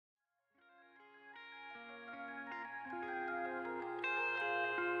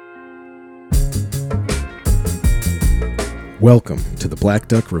Welcome to the Black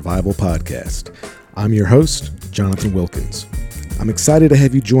Duck Revival Podcast. I'm your host, Jonathan Wilkins. I'm excited to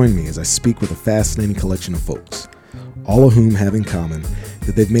have you join me as I speak with a fascinating collection of folks, all of whom have in common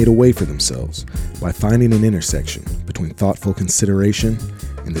that they've made a way for themselves by finding an intersection between thoughtful consideration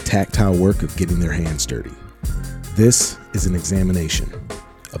and the tactile work of getting their hands dirty. This is an examination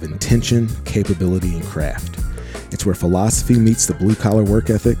of intention, capability, and craft. It's where philosophy meets the blue-collar work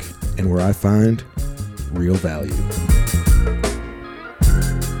ethic and where I find real value.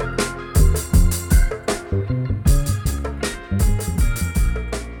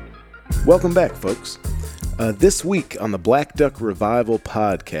 Welcome back, folks. This week on the Black Duck Revival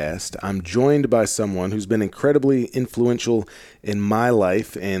Podcast, I'm joined by someone who's been incredibly influential in my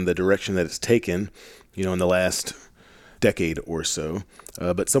life and the direction that it's taken, in the last decade or so.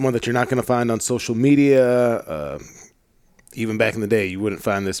 But someone that you're not going to find on social media. Even back in the day, you wouldn't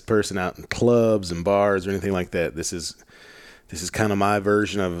find this person out in clubs and bars or anything like that. This is kind of my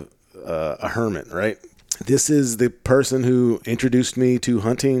version of a hermit, right? This is the person who introduced me to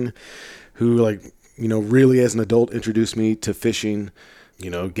hunting, who really as an adult introduced me to fishing,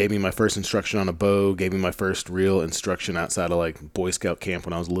 gave me my first instruction on a bow, gave me my first real instruction outside of Boy Scout camp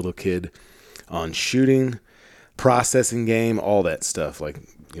when I was a little kid on shooting, processing game, all that stuff.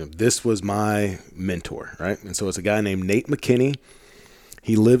 This was my mentor, right? And so it's a guy named Nate McKinney.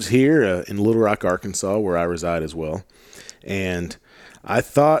 He lives here in Little Rock, Arkansas, where I reside as well. And I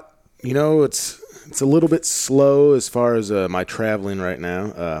thought, it's a little bit slow as far as my traveling right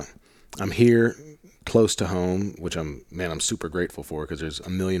now. I'm here close to home, which I'm super grateful for because there's a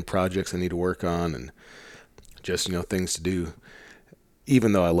million projects I need to work on and just, things to do,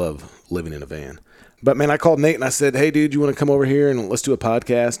 even though I love living in a van. But I called Nate and I said, hey, dude, you want to come over here and let's do a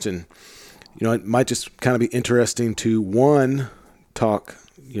podcast? And, it might just kind of be interesting to, one, talk,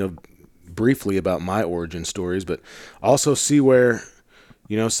 briefly about my origin stories, but also see where,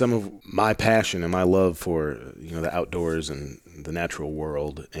 some of my passion and my love for, the outdoors and the natural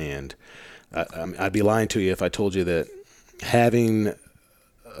world. And I'd be lying to you if I told you that having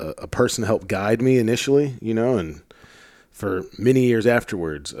a person help guide me initially, and for many years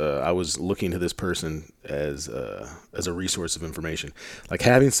afterwards, I was looking to this person as a resource of information.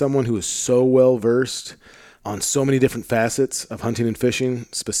 Having someone who is so well versed on so many different facets of hunting and fishing,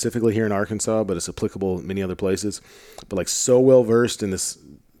 specifically here in Arkansas, but it's applicable in many other places. But so well versed in this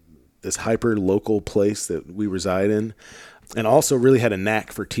hyper local place that we reside in, and also really had a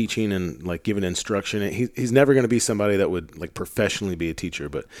knack for teaching and giving instruction. He's never going to be somebody that would professionally be a teacher,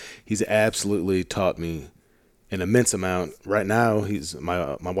 but he's absolutely taught me an immense amount. Right now, he's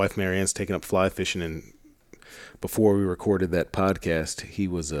my wife Marianne's taking up fly fishing, and before we recorded that podcast, he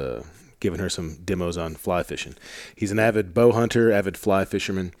was giving her some demos on fly fishing. He's an avid bow hunter, avid fly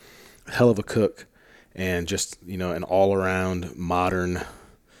fisherman, hell of a cook, and just an all around modern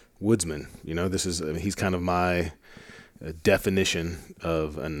woodsman. He's kind of my definition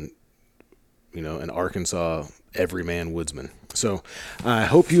of an Arkansas everyman woodsman. So I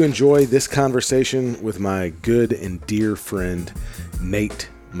hope you enjoy this conversation with my good and dear friend, Nate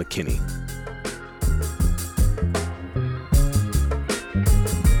McKinney.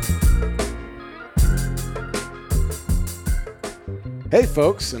 Hey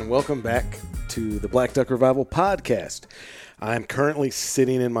folks, and welcome back to the Black Duck Revival Podcast. I'm currently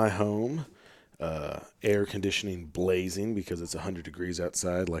sitting in my home, air conditioning blazing because it's 100 degrees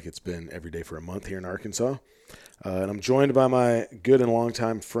outside like it's been every day for a month here in Arkansas. And I'm joined by my good and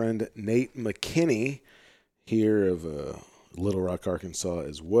longtime friend, Nate McKinney, here of Little Rock, Arkansas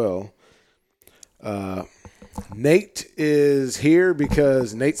as well. Nate is here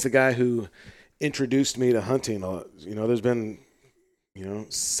because Nate's the guy who introduced me to hunting. There's been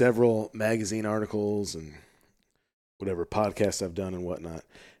several magazine articles and whatever podcasts I've done and whatnot.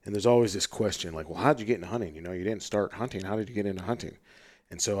 And there's always this question well, how'd you get into hunting? You didn't start hunting. How did you get into hunting?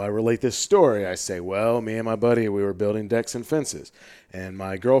 And so I relate this story. I say, well, me and my buddy, we were building decks and fences. And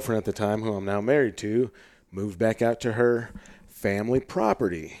my girlfriend at the time, who I'm now married to, moved back out to her family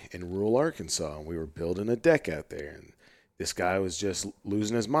property in rural Arkansas. And we were building a deck out there. And this guy was just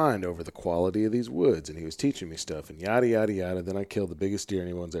losing his mind over the quality of these woods. And he was teaching me stuff and yada, yada, yada. Then I killed the biggest deer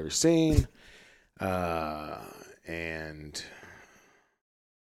anyone's ever seen. And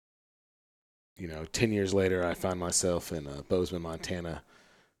 10 years later, I found myself in Bozeman, Montana,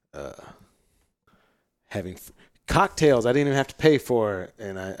 having cocktails I didn't even have to pay for.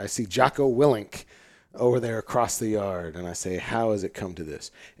 And I see Jocko Willink over there across the yard. And I say, how has it come to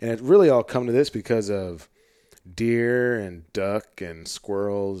this? And it really all come to this because of deer and duck and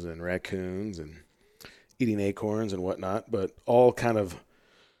squirrels and raccoons and eating acorns and whatnot, but all kind of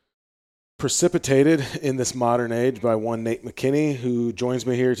precipitated in this modern age by one Nate McKinney, who joins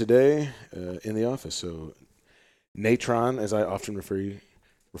me here today in the office. So, Natron, as I often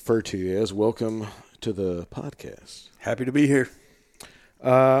refer to you as, welcome to the podcast. Happy to be here.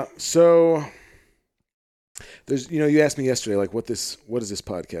 So, there's, you asked me yesterday, like, what is this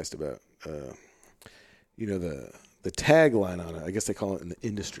podcast about? The tagline on it, I guess they call it in the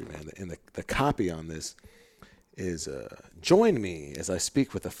industry, man, and the copy on this is join me as I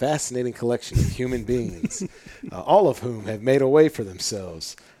speak with a fascinating collection of human beings, all of whom have made a way for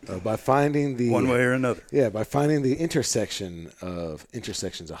themselves by finding the one way or another. Yeah, by finding the intersection's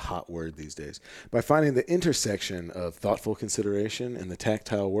a hot word these days. By finding the intersection of thoughtful consideration and the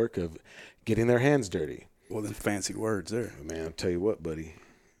tactile work of getting their hands dirty. Well, then fancy words there. Man, I'll tell you what, buddy.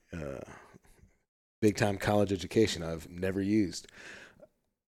 Big time college education I've never used.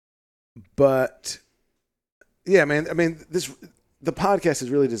 But yeah, man, I mean, the podcast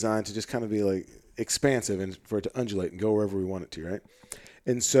is really designed to just kind of be like expansive and for it to undulate and go wherever we want it to, right?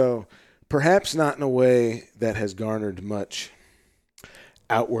 And so perhaps not in a way that has garnered much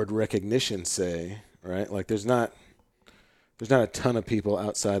outward recognition, say, right? Like there's not a ton of people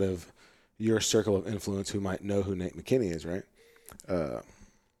outside of your circle of influence who might know who Nate McKinney is, right?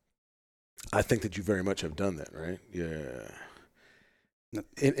 I think that you very much have done that, right? Yeah.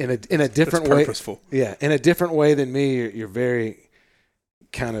 In a different way. Purposeful. Yeah, in a different way than me. You're very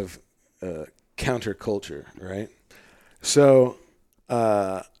kind of counterculture, right? So,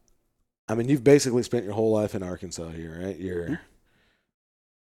 I mean, you've basically spent your whole life in Arkansas here, right? You're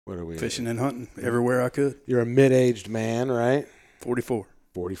what are we? Fishing and hunting everywhere I could. You're a mid-aged man, right? 44.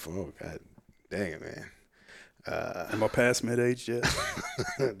 44. Oh, God dang it, man. Am I past mid-age yet?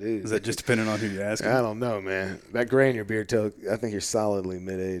 Dude, is that just depending on who you're asking? I don't know, man. That gray in your beard I think you're solidly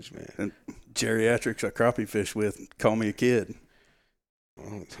mid-aged, man. And geriatrics I crappie fish with call me a kid.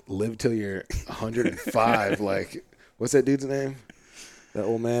 Well, live till you're 105. Like, what's that dude's name? That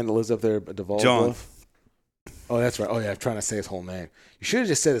old man that lives up there at Duval John. Bluff? Oh, that's right. Oh, yeah, I'm trying to say his whole name. You should have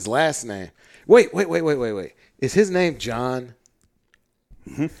just said his last name. Wait. Is his name John?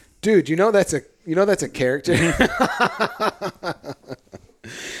 Mm-hmm. Dude, that's a character.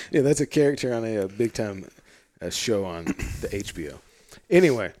 Yeah, that's a character on a big time show on the HBO.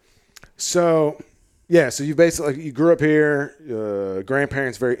 Anyway, so you basically you grew up here.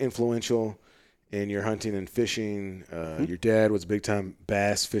 Grandparents very influential in your hunting and fishing. Your dad was a big time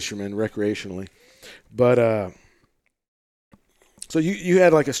bass fisherman recreationally, but so you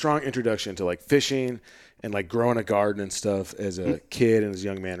had like a strong introduction to like fishing and like growing a garden and stuff as a kid and as a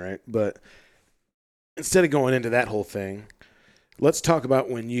young man, right? But instead of going into that whole thing, let's talk about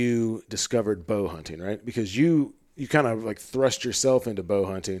when you discovered bow hunting, right? Because you kind of like thrust yourself into bow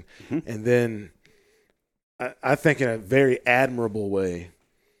hunting, and then I think in a very admirable way,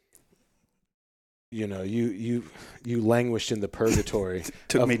 you languished in the purgatory.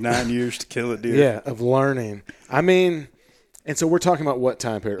 Took me 9 years to kill a deer. Yeah, of learning. I mean, and so we're talking about what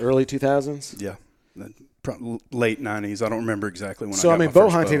time period? Early 2000s? Yeah. Late 90s. I don't remember exactly when. So I got my bow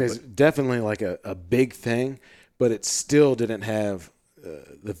first hunting bow, is definitely like a big thing, but it still didn't have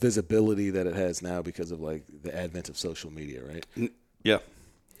the visibility that it has now because of like the advent of social media, right? Yeah.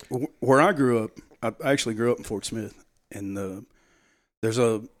 Where I grew up, I actually grew up in Fort Smith, and there's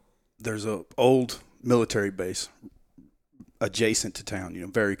a old military base adjacent to town,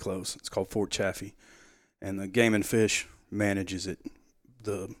 very close. It's called Fort Chaffee, and the Game and Fish manages it.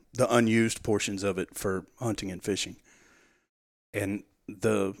 The unused portions of it for hunting and fishing, and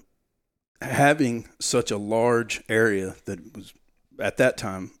having such a large area that was at that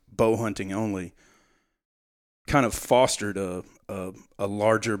time bow hunting only kind of fostered a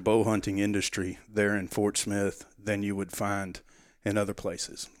larger bow hunting industry there in Fort Smith than you would find in other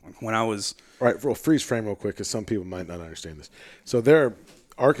places. When I was right, we'll freeze frame real quick because some people might not understand this. So there are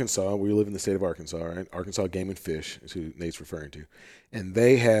Arkansas, we live in the state of Arkansas, right? Arkansas Game and Fish is who Nate's referring to. And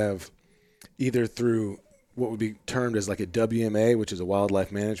they have either through what would be termed as like a WMA, which is a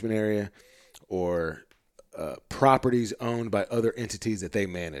wildlife management area, or properties owned by other entities that they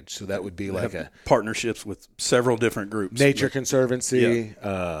manage. So that would be like partnerships with several different groups. Nature Conservancy,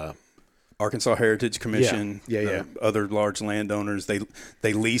 Arkansas Heritage Commission, yeah. Other large landowners.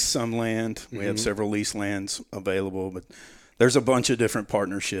 They lease some land. We have several lease lands available, but there's a bunch of different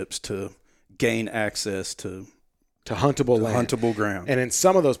partnerships to gain access to huntable land. Huntable ground. And in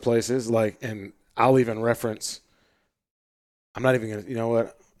some of those places, and I'll even reference, I'm not even going to, you know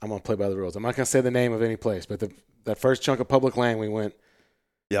what? I'm going to play by the rules. I'm not going to say the name of any place, but that first chunk of public land we went.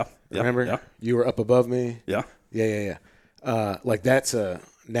 Yeah. Remember? Yeah. You were up above me. Yeah. Yeah. Like that's a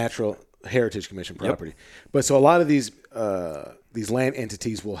natural Heritage Commission property. Yep. But so a lot of these land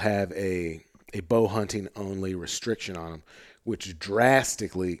entities will have a bow hunting only restriction on them, which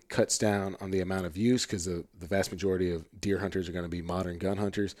drastically cuts down on the amount of use because the vast majority of deer hunters are going to be modern gun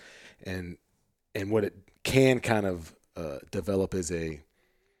hunters, and what it can kind of develop is a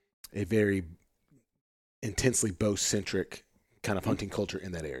very intensely bow-centric kind of hunting culture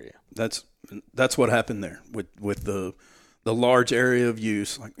in that area. That's what happened there with the large area of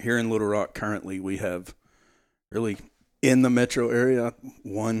use. Like here in Little Rock, currently we have really in the metro area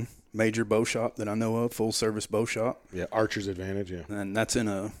one major bow shop that I know of, full service bow shop. Yeah, Archer's Advantage. Yeah, and that's in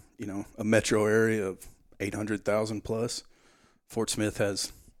a metro area of 800,000 plus. Fort Smith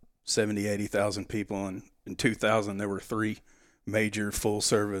has 80,000 people, and in 2000 there were 3 major full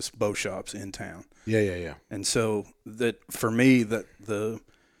service bow shops in town. Yeah. And so that for me,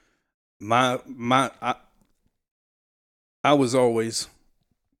 I was always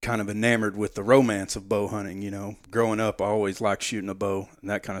kind of enamored with the romance of bow hunting. Growing up, I always liked shooting a bow and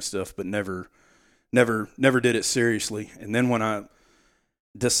that kind of stuff, but never did it seriously. And then when I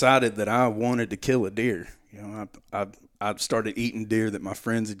decided that I wanted to kill a deer, I started eating deer that my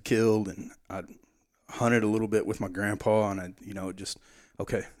friends had killed, and I hunted a little bit with my grandpa, and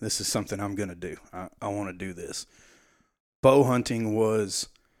okay, this is something I'm going to do. I want to do this. Bow hunting was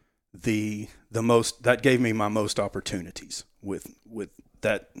the most, that gave me my most opportunities with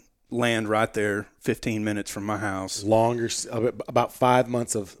that land right there, 15 minutes from my house. Longer, about 5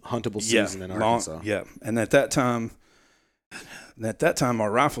 months of huntable season in Arkansas. And at that time,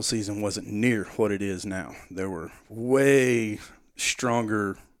 our rifle season wasn't near what it is now. There were way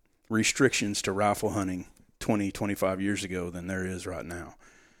stronger restrictions to rifle hunting 20, 25 years ago than there is right now.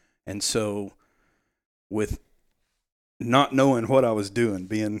 And so with not knowing what I was doing,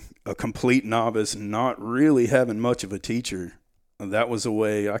 being a complete novice and not really having much of a teacher, that was a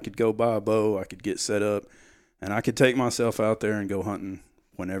way I could go buy a bow, I could get set up, and I could take myself out there and go hunting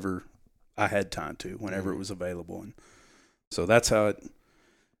whenever I had time to, whenever it was available. And so that's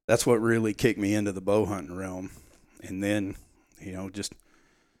what really kicked me into the bow hunting realm. And then,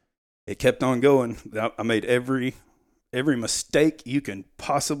 it kept on going. I made every mistake you can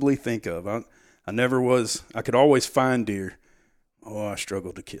possibly think of. I could always find deer. Oh, I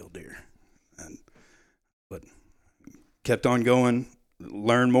struggled to kill deer. But kept on going,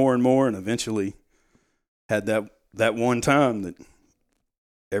 learned more and more, and eventually had that one time that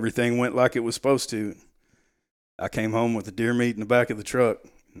everything went like it was supposed to. I came home with the deer meat in the back of the truck.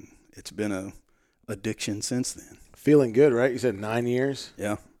 It's been a addiction since then. Feeling good, right? You said 9 years?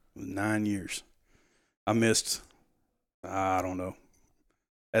 Yeah, 9 years. I missed, I don't know,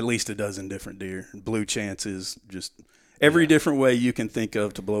 at least a dozen different deer. Blew chances, just every different way you can think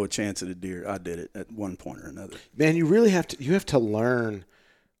of to blow a chance at a deer. I did it at one point or another. Man, you really have to learn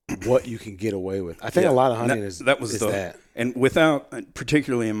what you can get away with. I think a lot of hunting is that. And without,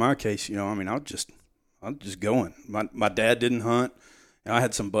 particularly in my case, I'm just going. My dad didn't hunt. I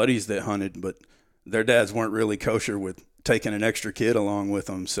had some buddies that hunted, but their dads weren't really kosher with taking an extra kid along with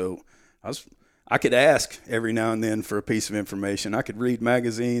them. So I could ask every now and then for a piece of information. I could read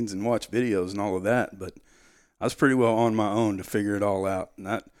magazines and watch videos and all of that, but I was pretty well on my own to figure it all out.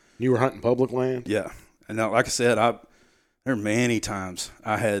 And you were hunting public land? Yeah. And now, like I said, there are many times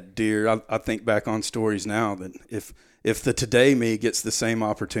I had deer. I think back on stories now that if the today me gets the same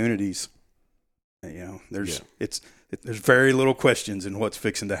opportunities, there's very little questions in what's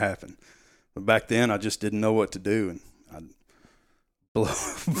fixing to happen. But back then, I just didn't know what to do, and I'd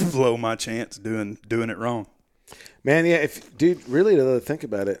blow my chance doing it wrong. Man, yeah, dude, really to think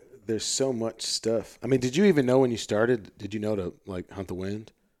about it, there's so much stuff. I mean, did you even know when you started? Did you know to hunt the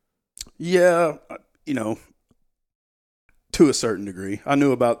wind? Yeah, to a certain degree. I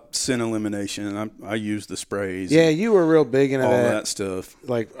knew about scent elimination, and I used the sprays. Yeah, you were real big into all that stuff.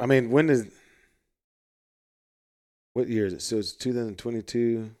 What year is it? So it's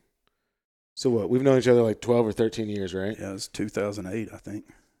 2022. So what? We've known each other 12 or 13 years, right? Yeah, it was 2008, I think.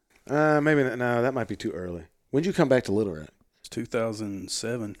 Maybe not. No, that might be too early. When did you come back to Little Rock? It's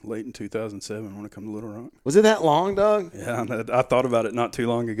 2007, late in 2007 when I come to Little Rock. Was it that long, dog? Yeah, I thought about it not too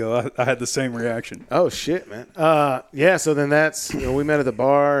long ago. I had the same reaction. Oh, shit, man. Yeah, so then that's, we met at the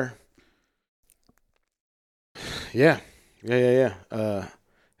bar. Yeah.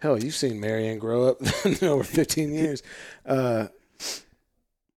 Hell, you've seen Marianne grow up in over 15 years.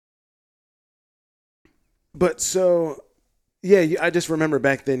 But so, yeah, I just remember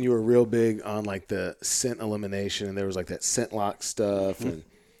back then you were real big on the scent elimination, and there was that scent lock stuff, and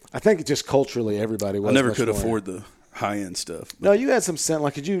I think just culturally everybody was. I never could afford the high end stuff. But. No, you had some scent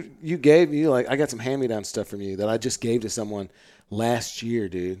lock. I got some hand me down stuff from you that I just gave to someone last year,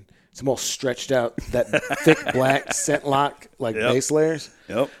 dude. some all stretched out, that thick black scent lock, like base layers.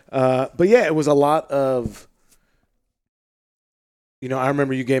 Yep. But yeah, it was a lot of, I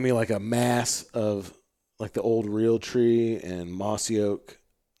remember you gave me like a mass of like the old Real Tree and Mossy Oak,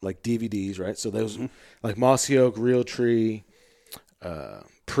 like DVDs, right? So those like Mossy Oak, Real Tree,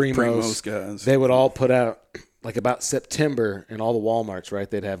 Primos guys. They would all put out like about September in all the Walmarts, right?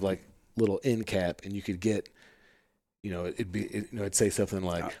 They'd have like little end cap, and you could get, it'd say something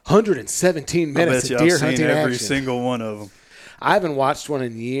like 117 minutes of deer hunting every action. single one of them. I haven't watched one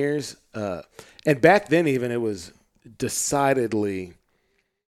in years, and back then even it was decidedly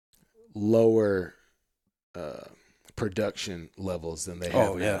lower production levels than they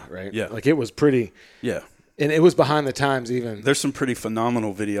have now, right? Yeah, like it was pretty. Yeah. And it was behind the times even. There's some pretty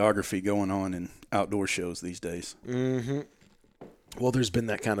phenomenal videography going on in outdoor shows these days. Mm-hmm. Well, there's been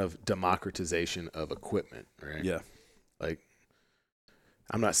that kind of democratization of equipment, right? Yeah. Like,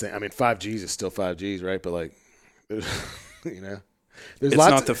 I'm not saying, 5Gs is still 5Gs, right? But like, there's it's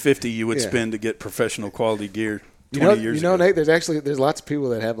not the 50 you would spend to get professional quality gear 20 years ago. Nate, there's lots of people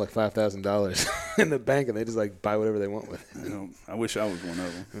that have like $5,000 in the bank and they just like buy whatever they want with it. I wish I was one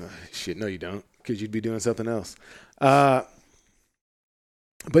of them. Shit, no, you don't. Because you'd be doing something else. But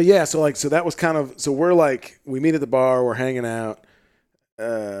yeah, so that was kind of, so we're like, we meet at the bar, we're hanging out.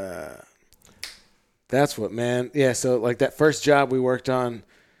 That's what, man. Yeah, so like that first job we worked on,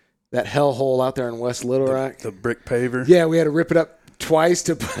 that hellhole out there in West Little Rock. The brick paver. Yeah, we had to rip it up twice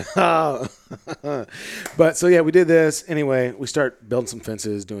to But so yeah, we did this. Anyway, we start building some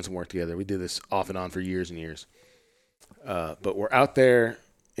fences, doing some work together. We did this off and on for years and years. But we're out there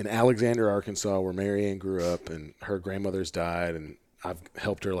in Alexander, Arkansas, where Mary Ann grew up, and her grandmother's died, and I've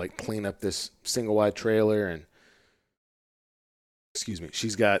helped her like clean up this single wide trailer, and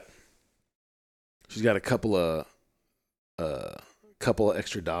she's got a couple of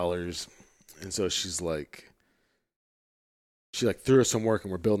extra dollars, and so she threw us some work,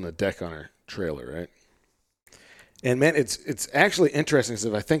 and we're building a deck on her trailer, right? And man, it's actually interesting because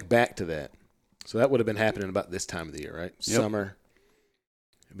if I think back to that, so that would have been happening about this time of the year, right? Yep. Summer.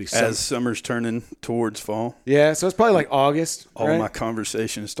 As summer's turning towards fall. Yeah, so it's probably like August. All right? my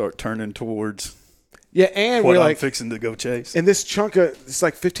conversations start turning towards and what we're I'm like fixing to go chase. And this chunk of it's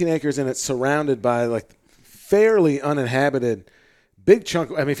like 15 acres, and it's surrounded by like fairly uninhabited big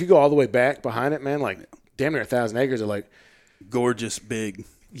chunk. If you go all the way back behind it, man, like damn near 1,000 acres are like gorgeous big.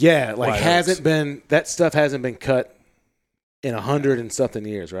 Yeah, like that stuff hasn't been cut in 100 and something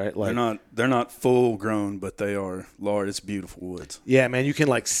years, right? Like they're not full grown, but they are large. It's beautiful woods. Yeah, man, you can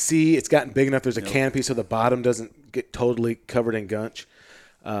like see it's gotten big enough. There's a canopy so the bottom doesn't get totally covered in gunch.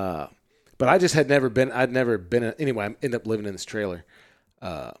 But I just I'd never been anyway, I ended up living in this trailer.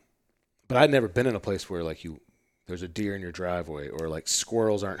 But I'd never been in a place where like there's a deer in your driveway, or like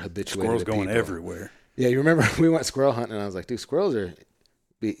squirrels aren't habituated. Squirrels to going people. Everywhere. Yeah, you remember we went squirrel hunting, and I was like, dude, squirrels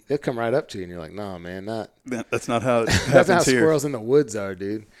they'll come right up to you, and you're like, no, man, that's not how it happens. That's not how here. Squirrels in the woods are,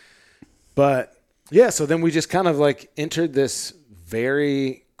 dude. But yeah, so then we just kind of like entered this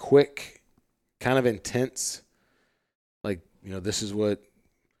very quick, kind of intense, like, this is what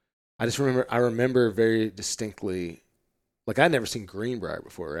I remember very distinctly, like I'd never seen greenbrier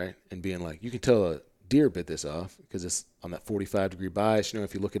before, right? And being like, you can tell a deer bit this off because it's on that 45-degree bias.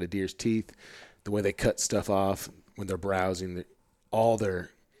 If you look at a deer's teeth, the way they cut stuff off when they're browsing, all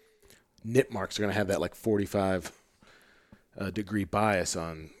their nip marks are going to have that like 45 degree bias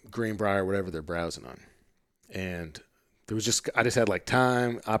on greenbrier, whatever they're browsing on. And I just had like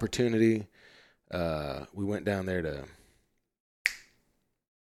time, opportunity. We went down there to,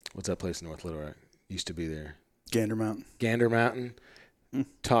 what's that place in North Little Rock? Used to be there. Gander Mountain.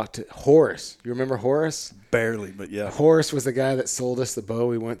 Talked to Horace. You remember Horace? Barely, but yeah. Horace was the guy that sold us the bow.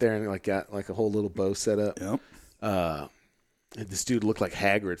 We went there and like got like a whole little bow set up. Yep. This dude looked like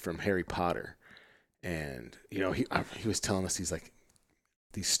Hagrid from Harry Potter, and he was telling us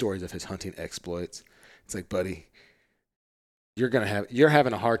these stories of his hunting exploits. It's like, buddy, you're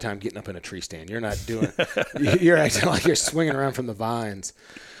having a hard time getting up in a tree stand. You're not doing. You're acting like you're swinging around from the vines.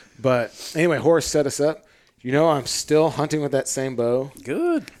 But anyway, Horace set us up. I'm still hunting with that same bow.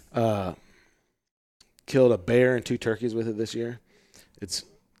 Good. Killed a bear and 2 turkeys with it this year. It's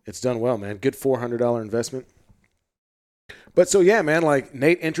done well, man. Good $400 investment. But so yeah, man, like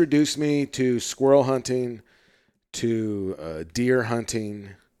Nate introduced me to squirrel hunting, to deer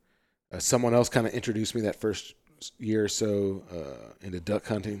hunting. Someone else kind of introduced me that first year or so into duck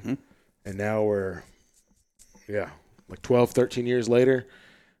hunting. Mm-hmm. And now we're, like 12, 13 years later,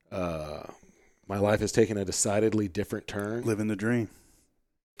 my life has taken a decidedly different turn. Living the dream.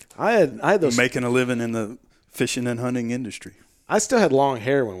 I had those making a living in the fishing and hunting industry. I still had long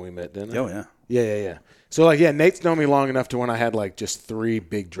hair when we met, didn't I? Oh, yeah. Yeah. So, Nate's known me long enough to when I had, just 3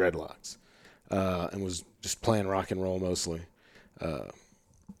 big dreadlocks and was just playing rock and roll mostly.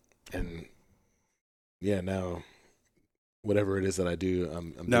 Now whatever it is that I do,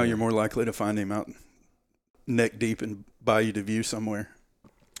 I'm now doing. You're more likely to find him out neck deep in Bayou de View somewhere.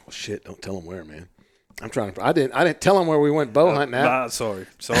 Oh, shit, don't tell him where, man. I'm trying to – I didn't tell him where we went bow hunting at. Sorry.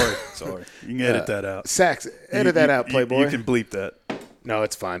 You can edit that out. Sax, edit that out, Playboy. You can bleep that. No,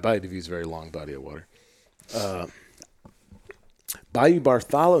 it's fine. Bayou de View is a very long body of water. Bayou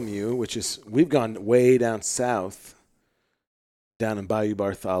Bartholomew, which is – we've gone way down south, down in Bayou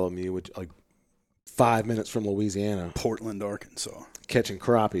Bartholomew, which 5 minutes from Louisiana. Portland, Arkansas. Catching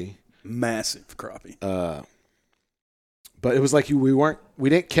crappie. Massive crappie. But it was like we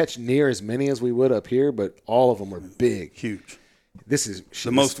didn't catch near as many as we would up here, but all of them were big. Huge. This is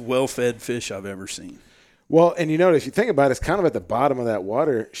the most well-fed fish I've ever seen. Well, and if you think about it, it's kind of at the bottom of that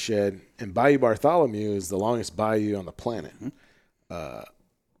watershed, and Bayou Bartholomew is the longest bayou on the planet. Mm-hmm.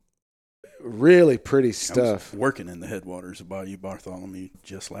 Really pretty stuff. I was working in the headwaters of Bayou Bartholomew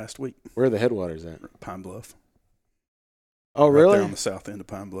just last week. Where are the headwaters at? Pine Bluff. Oh, really? Right there on the south end of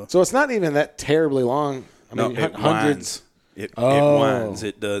Pine Bluff. So it's not even that terribly long. It hundreds. Winds. It winds.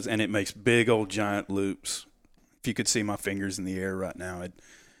 It does, and it makes big old giant loops. If you could see my fingers in the air right now,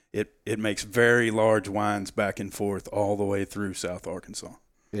 it makes very large winds back and forth all the way through South Arkansas.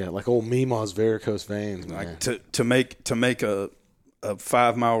 Yeah, like old Meemaw's varicose veins, man. Like to make a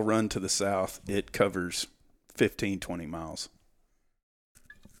 5-mile run to the south, it covers 15, 20 miles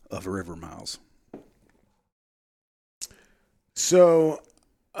of river miles. So,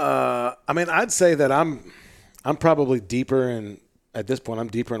 I'd say that I'm probably deeper in – at this point, I'm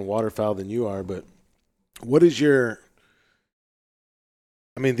deeper in waterfowl than you are, but what is your –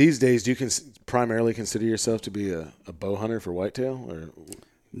 these days, do you primarily consider yourself to be a bow hunter for whitetail? Or?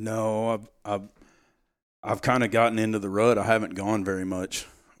 No, I've kind of gotten into the rut. I haven't gone very much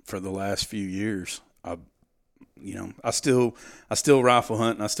for the last few years. I still rifle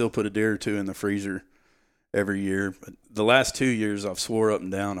hunt, and I still put a deer or two in the freezer every year. But the last 2 years, I've swore up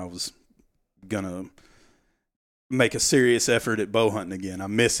and down I was going to make a serious effort at bow hunting again. I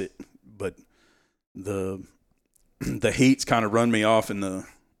miss it, but the heat's kind of run me off in the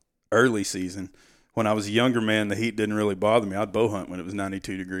early season. When I was a younger man, the heat didn't really bother me. I'd bow hunt when it was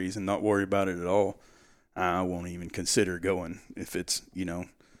 92 degrees and not worry about it at all. I won't even consider going if it's,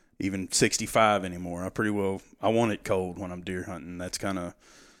 even 65 anymore. I want it cold when I'm deer hunting. That's kind of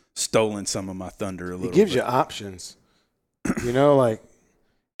stolen some of my thunder a little bit. It gives you options. Like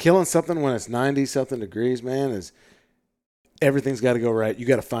killing something when it's 90-something degrees, man, is everything's got to go right. You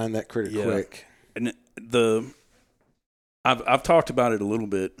got to find that critter quick. And I've talked about it a little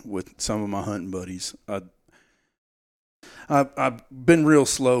bit with some of my hunting buddies. I've been real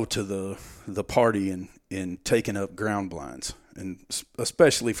slow to the party in taking up ground blinds, and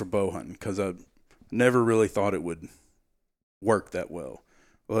especially for bow hunting, because I never really thought it would work that well.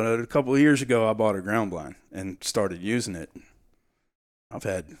 But a couple of years ago, I bought a ground blind and started using it. I've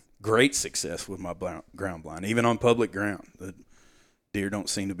had great success with my ground blind, even on public ground. The deer don't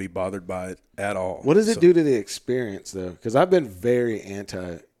seem to be bothered by it at all. What does it do to the experience, though? Because I've been very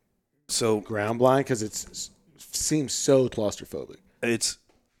anti ground blind because it seems so claustrophobic. It's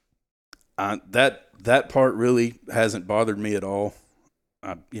that part really hasn't bothered me at all.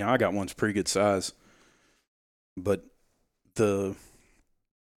 I got one's pretty good size, but I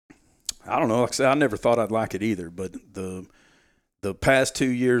don't know. Like I said, I never thought I'd like it either. But the past 2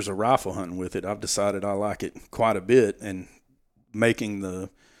 years of rifle hunting with it, I've decided I like it quite a bit. And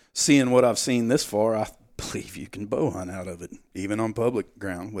seeing what I've seen this far, I believe you can bow hunt out of it, even on public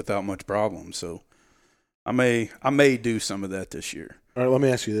ground, without much problem. So I may do some of that this year. All right, let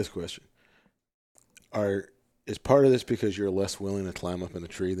me ask you this question: Is part of this because you're less willing to climb up in a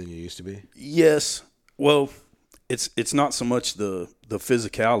tree than you used to be? Yes. Well, it's not so much the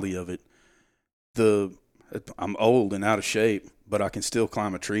physicality of it. I'm old and out of shape, but I can still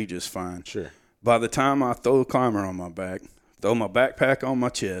climb a tree just fine. Sure. By the time I throw a climber on my back, throw my backpack on my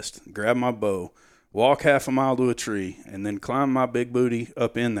chest, grab my bow, walk half a mile to a tree, and then climb my big booty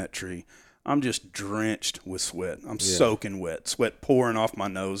up in that tree, I'm just drenched with sweat. I'm soaking wet, sweat pouring off my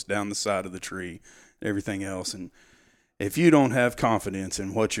nose down the side of the tree, everything else. And if you don't have confidence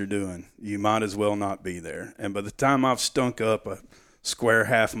in what you're doing, you might as well not be there. And by the time I've stunk up a square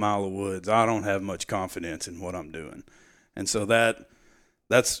half mile of woods, I don't have much confidence in what I'm doing. And so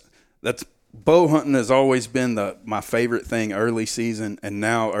that's bow hunting has always been my favorite thing early season, and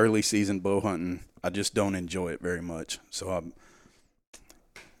now early season bow hunting, I just don't enjoy it very much. So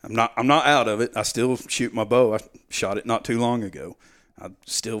I'm not out of it. I still shoot my bow. I shot it not too long ago. I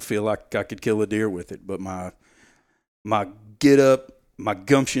still feel like I could kill a deer with it, but my get up, my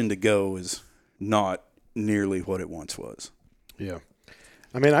gumption to go is not nearly what it once was. Yeah.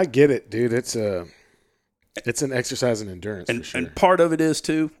 I mean, I get it, dude. It's an exercise in endurance for sure. And part of it is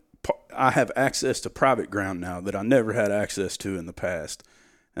too, I have access to private ground now that I never had access to in the past.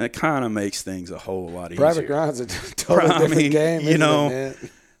 And it kind of makes things a whole lot easier. Private ground's a totally different game, you know,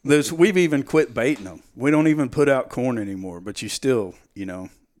 isn't it, we've even quit baiting them. We don't even put out corn anymore, but you still, you know,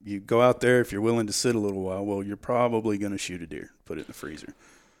 you go out there, if you're willing to sit a little while, well, you're probably going to shoot a deer, put it in the freezer.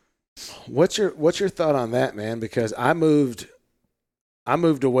 What's your thought on that, man? Because I moved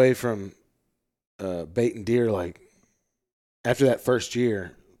away from baiting deer like after that first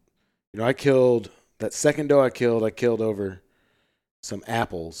year. You know, I killed that second doe I killed over some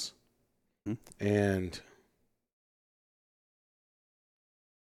apples. And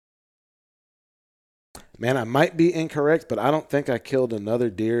man, I might be incorrect, but I don't think I killed another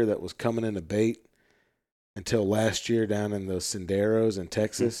deer that was coming into bait until last year down in those senderos in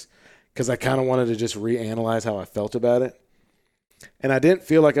Texas, because I kind of wanted to just reanalyze how I felt about it. And I didn't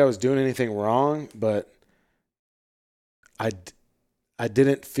feel like I was doing anything wrong, but I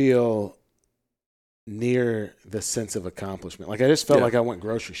didn't feel near the sense of accomplishment. Like I just felt like I went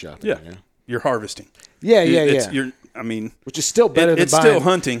grocery shopping. Yeah, you know? You're harvesting. Yeah. Which is still better than still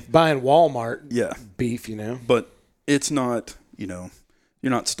hunting. Buying Walmart beef, you know. But it's not, you know,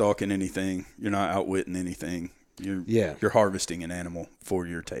 you're not stalking anything. You're not outwitting anything. You're harvesting an animal for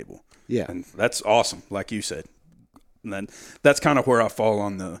your table. Yeah. And that's awesome, like you said. And then that's kind of where I fall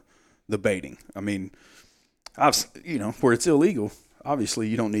on the baiting. I mean, where it's illegal, obviously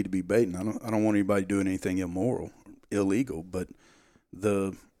you don't need to be baiting. I don't want anybody doing anything immoral, illegal, but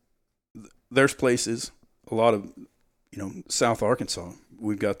there's places, a lot of, you know, South Arkansas,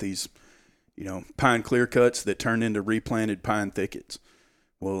 we've got these, you know, pine clear cuts that turn into replanted pine thickets.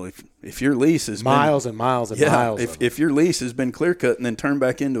 Well, if your lease has miles been, and miles and miles, if your lease has been clear cut and then turned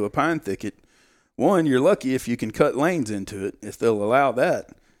back into a pine thicket, one, you're lucky if you can cut lanes into it, if they'll allow that.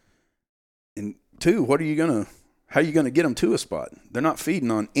 And two, how are you gonna get them to a spot? They're not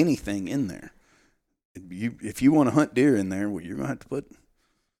feeding on anything in there. If you want to hunt deer in there, well, you're gonna have to put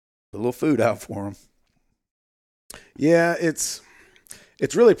a little food out for them. Yeah, it's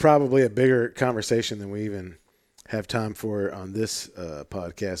really probably a bigger conversation than we even have time for on this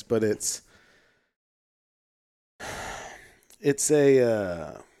podcast, but it's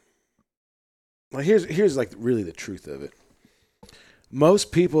a like here's like really the truth of it.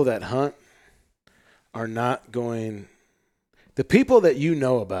 Most people that hunt are not going. The people that you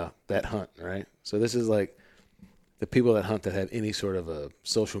know about that hunt, right? So this is like the people that hunt that have any sort of a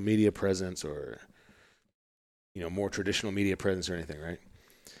social media presence or, you know, more traditional media presence or anything, right?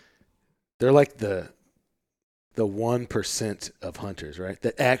 They're like the 1% of hunters, right?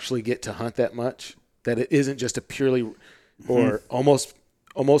 That actually get to hunt that much, that it isn't just a purely or almost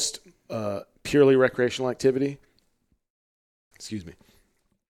purely recreational activity. Excuse me.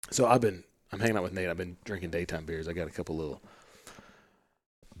 So I'm hanging out with Nate. I've been drinking daytime beers. I got a couple little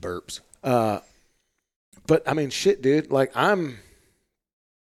burps. But I mean, shit, dude. Like I'm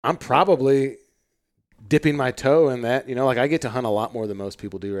probably dipping my toe in that. You know, like I get to hunt a lot more than most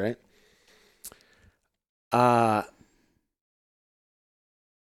people do, right? I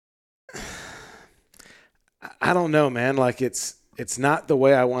don't know, man. Like it's not the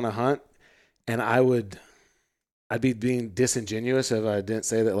way I want to hunt, and I'd be being disingenuous if I didn't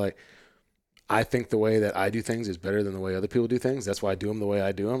say that. Like I think the way that I do things is better than the way other people do things. That's why I do them the way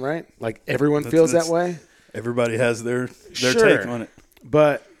I do them, right? Like everyone feels that way. Everybody has their Sure. take on it.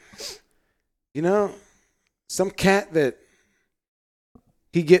 But you know, some cat that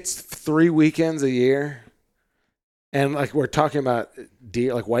he gets 3 weekends a year. And like we're talking about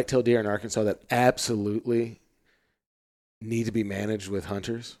deer, like whitetail deer in Arkansas that absolutely need to be managed with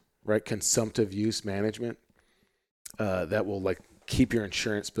hunters, right? Consumptive use management that will like keep your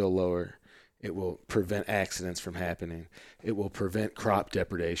insurance bill lower. It will prevent accidents from happening. It will prevent crop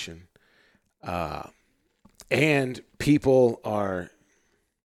depredation. And people are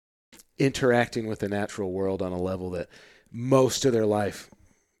interacting with the natural world on a level that most of their life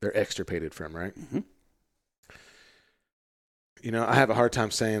they're extirpated from, right? Mm-hmm. You know, I have a hard time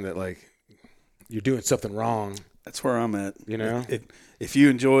saying that, like, you're doing something wrong. That's where I'm at. You know, if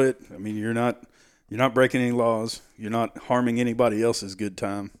you enjoy it, I mean, you're not breaking any laws. You're not harming anybody else's good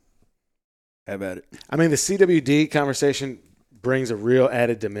time. Have at it. I mean, the CWD conversation brings a real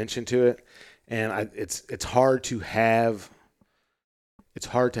added dimension to it, and it's hard to have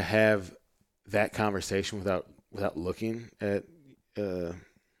that conversation without looking at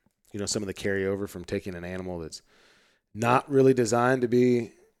some of the carryover from taking an animal that's not really designed to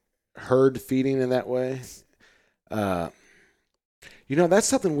be herd feeding in that way. That's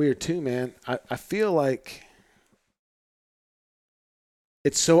something weird too, man. I feel like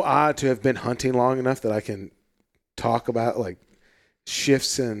it's so odd to have been hunting long enough that I can talk about like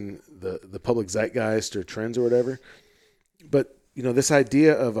shifts in the public zeitgeist or trends or whatever. But, this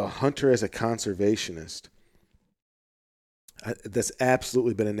idea of a hunter as a conservationist, that's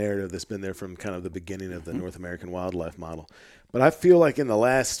absolutely been a narrative that's been there from kind of the beginning of the North American wildlife model. But I feel like in the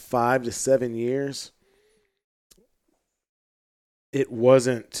last 5 to 7 years, it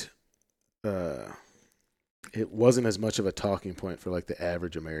wasn't as much of a talking point for like the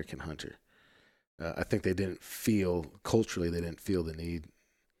average American hunter. I think they didn't feel the need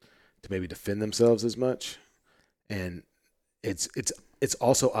to maybe defend themselves as much. And it's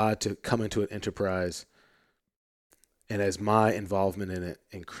also odd to come into an enterprise, and as my involvement in it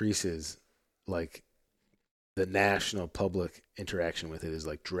increases, like the national public interaction with it is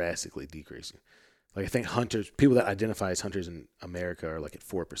like drastically decreasing. Like I think people that identify as hunters in America are like at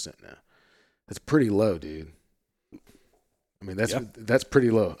 4% now. That's pretty low, dude. I mean, that's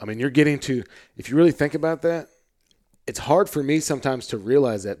pretty low. I mean, you're getting to, if you really think about that, it's hard for me sometimes to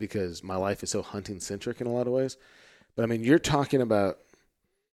realize that because my life is so hunting centric in a lot of ways. But I mean, you're talking about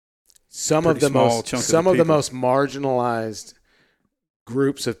some of the most marginalized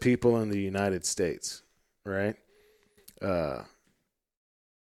groups of people in the United States, right?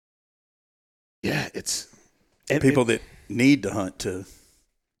 It's people that need to hunt to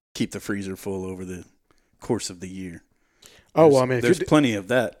keep the freezer full over the course of the year. There's plenty of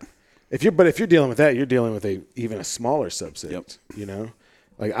that. If you're dealing with that, you're dealing with even a smaller subset. Yep.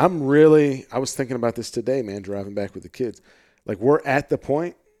 Like I was thinking about this today, man, driving back with the kids. Like we're at the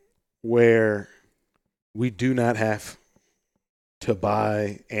point where we do not have to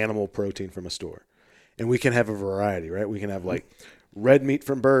buy animal protein from a store, and we can have a variety, right? We can have like red meat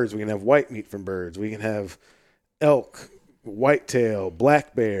from birds. We can have white meat from birds. We can have elk, whitetail,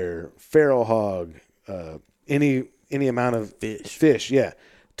 black bear, feral hog, any amount of fish. Yeah.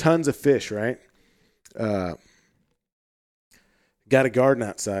 Tons of fish, right? Got a garden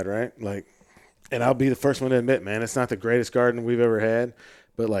outside, right? Like, and I'll be the first one to admit, man, it's not the greatest garden we've ever had,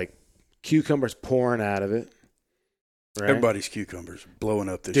 but like cucumbers pouring out of it. Right? Everybody's cucumbers blowing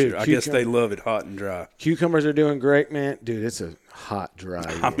up this year. I guess they love it hot and dry. Cucumbers are doing great, man. Dude, it's a hot, dry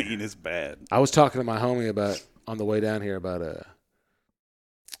year. I mean, it's bad. I was talking to my homie on the way down here about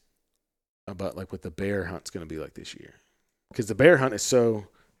like what the bear hunt's going to be like this year. Because the bear hunt is so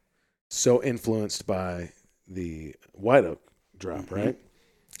influenced by the white oak drop, right?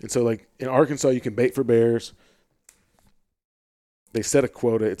 And so like in Arkansas, you can bait for bears. They set a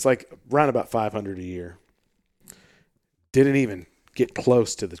quota. It's like around about 500 a year. Didn't even get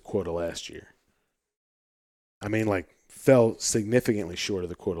close to the quota last year. I mean, like fell significantly short of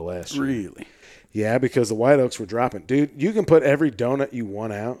the quota last year. Really? Yeah, because the white oaks were dropping. Dude, you can put every donut you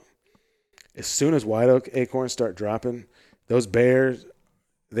want out. As soon as white oak acorns start dropping, those bears,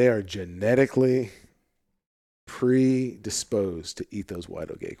 they are genetically predisposed to eat those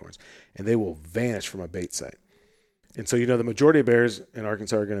white oak acorns, and they will vanish from a bait site. And so, the majority of bears in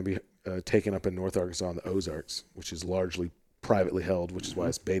Arkansas are going to be taken up in North Arkansas in the Ozarks, which is largely privately held, which is why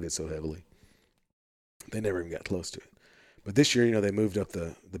it's baited so heavily. They never even got close to it. But this year, they moved up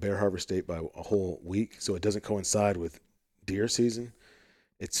the bear harvest date by a whole week, so it doesn't coincide with deer season.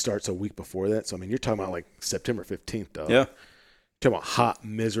 It starts a week before that. So, I mean, you're talking about like September 15th, dog. Yeah. Talking about hot,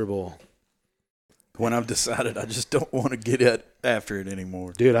 miserable. When I've decided I just don't want to get after it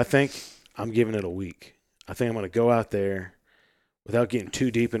anymore. Dude, I think I'm giving it a week. I think I'm going to go out there without getting too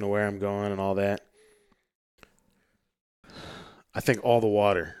deep into where I'm going and all that. I think all the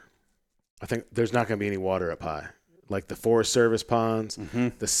water. I think there's not going to be any water up high. Like the Forest Service ponds,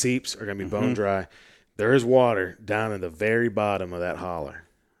 the seeps are going to be bone dry. There is water down in the very bottom of that holler,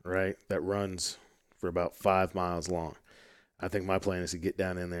 right? That runs for about 5 miles long. I think my plan is to get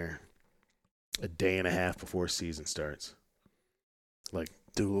down in there a day and a half before season starts. Like,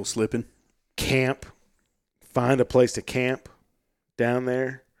 do a little slipping. Camp. Find a place to camp down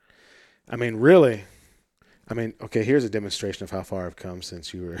there. I mean, really. I mean, okay, here's a demonstration of how far I've come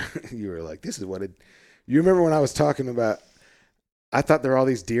since you were like, this is what it. You remember when I was talking about, I thought there were all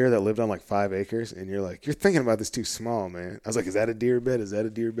these deer that lived on like 5 acres, and you're like, you're thinking about this too small, man. I was like, is that a deer bed? Is that a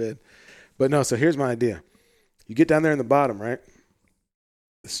deer bed? But no, so here's my idea. You get down there in the bottom, right?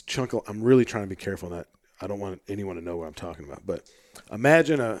 This chunk of, I'm really trying to be careful that I don't want anyone to know what I'm talking about, but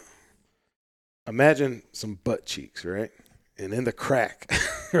imagine some butt cheeks, right? And in the crack,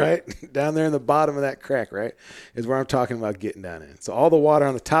 right? Down there in the bottom of that crack, right, is where I'm talking about getting down in. So all the water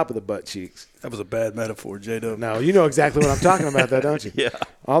on the top of the butt cheeks. That was a bad metaphor, J-Dub. No, you know exactly what I'm talking about, though, don't you? Yeah.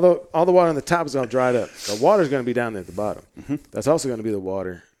 All the water on the top is all dried up. The water's going to be down there at the bottom. Mm-hmm. That's also going to be the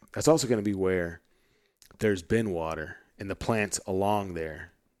water. That's also going to be where there's been water and the plants along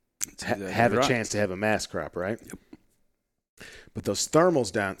there have a chance to have a mass crop, right? Yep. But those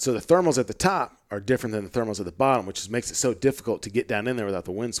thermals down, so the thermals at the top are different than the thermals at the bottom, which makes it so difficult to get down in there without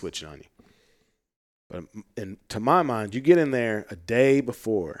the wind switching on you. But to my mind, you get in there a day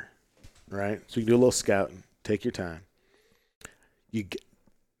before, right? So you can do a little scouting, take your time.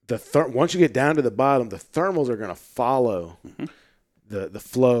 Once you get down to the bottom, the thermals are going to follow the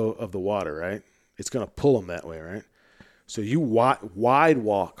flow of the water, right? It's going to pull them that way, right? So you wide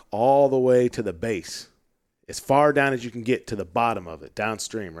walk all the way to the base, as far down as you can get to the bottom of it,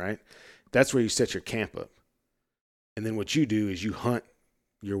 downstream, right? That's where you set your camp up. And then what you do is you hunt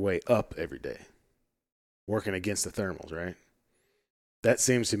your way up every day, working against the thermals, right? That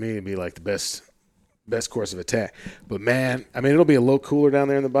seems to me to be like the best course of attack. But, man, I mean, it'll be a little cooler down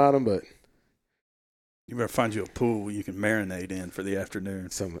there in the bottom, but you better find you a pool where you can marinate in for the afternoon.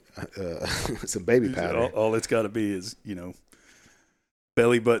 Some baby powder. All it's got to be is,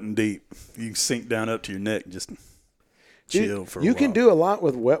 belly button deep. You can sink down up to your neck and just chill for a while. You can do a lot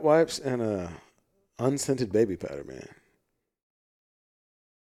with wet wipes and unscented baby powder, man.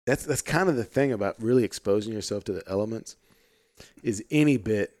 That's kind of the thing about really exposing yourself to the elements, is any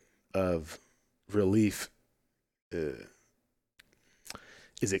bit of relief is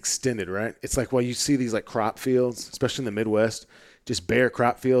extended, right? It's like, well, you see these like crop fields, especially in the Midwest, just bare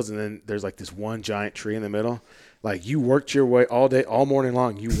crop fields, and then there's like this one giant tree in the middle. Like, you worked your way all day, all morning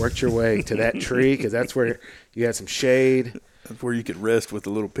long. You worked your way to that tree because that's where you had some shade. That's where you could rest with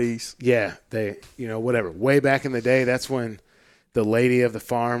a little peace. Yeah, whatever. Way back in the day, that's when the lady of the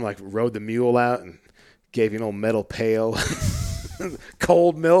farm like rode the mule out and gave you an old metal pail,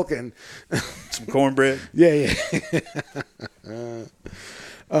 cold milk, and some cornbread. Yeah.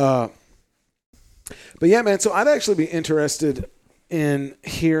 But yeah, man, so I'd actually be interested in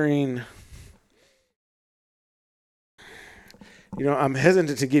hearing, I'm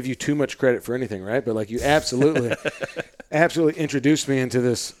hesitant to give you too much credit for anything, right? But like, you absolutely introduced me into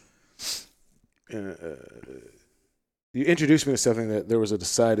this. You introduced me to something that there was a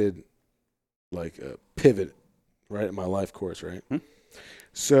decided pivot right in my life course, right?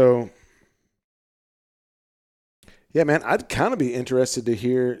 So yeah, man, I'd kind of be interested to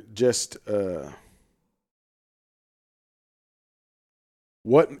hear just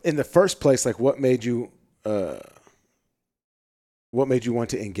what, in the first place, like what made you want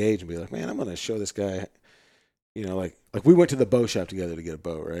to engage and be like, man, I'm going to show this guy, like we went to the bow shop together to get a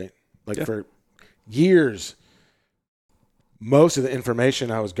bow, right? For years, most of the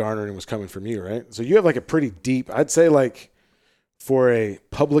information I was garnering was coming from you, right? So you have like a pretty deep, I'd say like for a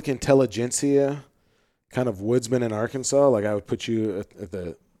public intelligentsia kind of woodsman in Arkansas, like I would put you at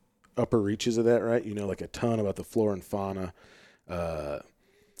the upper reaches of that, right? Like a ton about the flora and fauna, the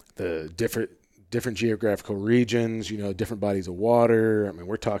different geographical regions, different bodies of water. I mean,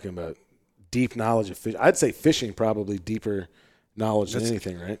 we're talking about deep knowledge of fish. I'd say fishing probably deeper knowledge than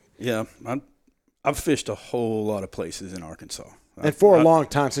anything, right? Yeah, I've fished a whole lot of places in Arkansas. And for a long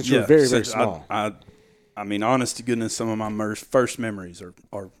time, since you were very, very small. I mean, honest to goodness, some of my first memories are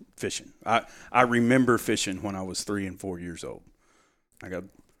fishing. I remember fishing when I was 3 and 4 years old.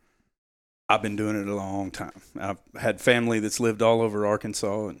 I've been doing it a long time. I've had family that's lived all over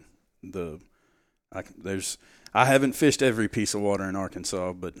Arkansas, and I haven't fished every piece of water in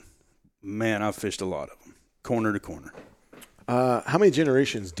Arkansas, but man, I've fished a lot of them, corner to corner. How many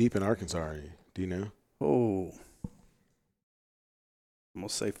generations deep in Arkansas are you? Do you know? Oh, I'm gonna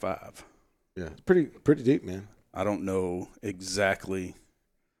say 5. Yeah, it's pretty deep, man. I don't know exactly.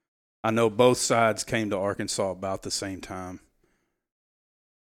 I know both sides came to Arkansas about the same time,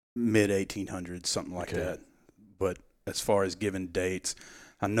 mid-1800s, something like that. But as far as giving dates,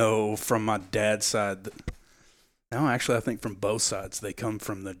 I know from my dad's side I think from both sides they come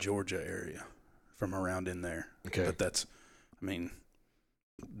from the Georgia area, from around in there. Okay. But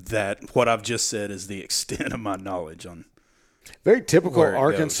what I've just said is the extent of my knowledge on. Very typical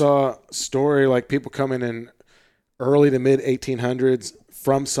Arkansas story, like people coming in early to mid 1800s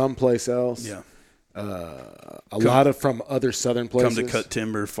from someplace else. Yeah. A lot of from other southern places. Come to cut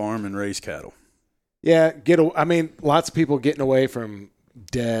timber, farm, and raise cattle. Yeah, lots of people getting away from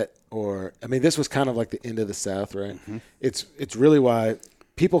debt, this was kind of like the end of the South, right? Mm-hmm. It's really why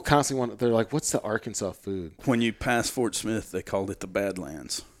people constantly they're like, what's the Arkansas food? When you pass Fort Smith, they called it the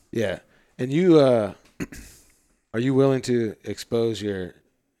Badlands. Yeah. And you, are you willing to expose your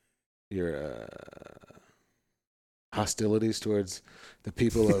your hostilities towards the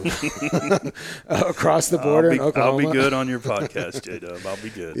people of across the border in Oklahoma? I'll be good on your podcast, J-Dub. I'll be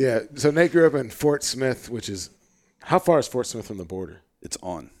good. Yeah. So Nate grew up in Fort Smith, which is how far is Fort Smith from the border? It's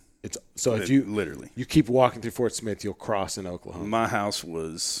on. It's so if you literally you keep walking through Fort Smith, you'll cross in Oklahoma. My house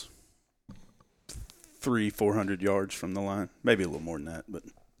was 300-400 yards from the line, maybe a little more than that, but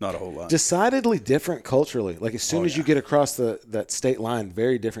not a whole lot. Decidedly different culturally. Like as soon as you get across that state line,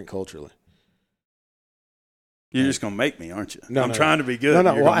 very different culturally. You're just gonna make me, aren't you? No, I'm trying to be good.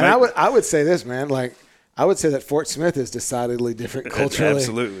 No. Well, and I would say this, man. Like I would say that Fort Smith is decidedly different culturally.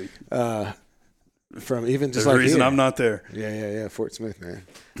 Absolutely. From even just There's like a reason here. I'm not there. Yeah. Fort Smith, man.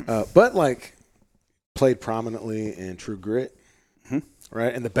 But like played prominently in True Grit,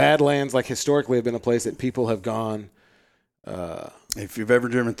 right? And the Badlands, like historically, have been a place that people have gone. If you've ever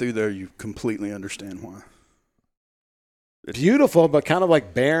driven through there, you completely understand why. Beautiful, but kind of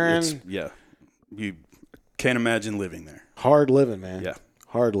like barren. You can't imagine living there. Hard living, man. Yeah.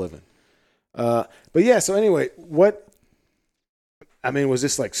 Hard living. But yeah, so anyway, was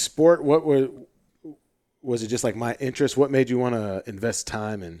this like sport? Was it just like my interest? What made you want to invest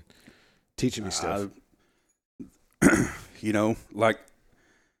time in teaching me stuff? Like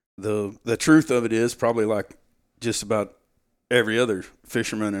the truth of it is probably like just about every other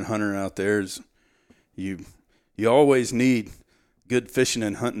fisherman and hunter out there is you always need good fishing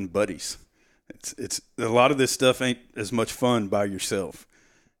and hunting buddies. It's a lot of this stuff ain't as much fun by yourself.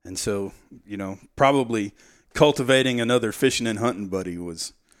 And so, probably cultivating another fishing and hunting buddy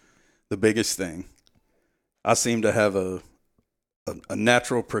was the biggest thing. I seem to have a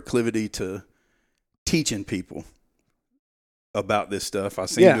natural proclivity to teaching people about this stuff. I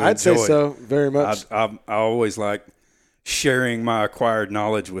seem to enjoy I'd say so, very much. I always like sharing my acquired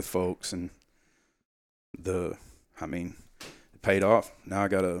knowledge with folks, and it paid off. Now I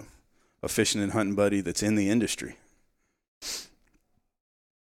got a fishing and hunting buddy that's in the industry.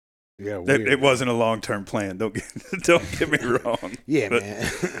 Yeah, weird. It wasn't a long-term plan. Don't get me wrong. Yeah,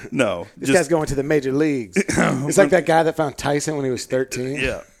 man. No, this guy's going to the major leagues. It's like that guy that found Tyson when he was 13.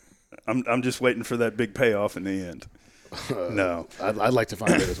 Yeah, I'm just waiting for that big payoff in the end. No, I'd like to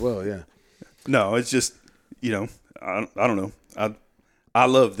find it as well. Yeah. No, it's just I don't know. I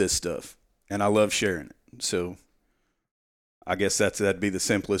love this stuff and I love sharing it. So I guess that'd be the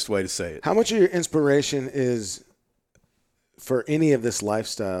simplest way to say it. How much of your inspiration is for any of this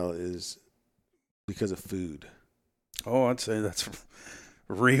lifestyle is because of food? Oh, I'd say that's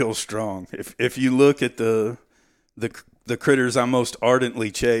real strong. If you look at the critters I most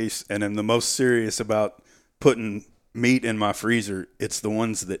ardently chase and am the most serious about putting meat in my freezer, it's the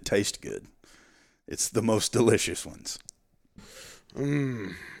ones that taste good. It's the most delicious ones.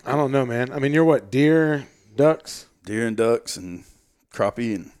 I don't know, man. I mean, you're what, deer, ducks? Deer and ducks and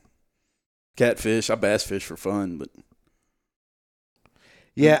crappie and catfish. I bass fish for fun, but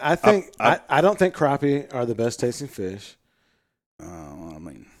yeah, I think I don't think crappie are the best tasting fish.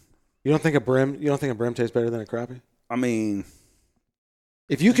 You don't think a brim tastes better than a crappie? I mean,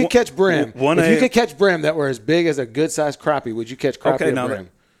 if you could catch brim, that were as big as a good sized crappie, would you catch crappie or brim?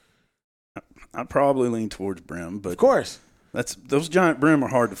 I'd probably lean towards brim, but of course, those giant brim are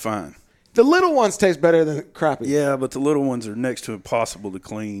hard to find. The little ones taste better than crappie. Yeah, but the little ones are next to impossible to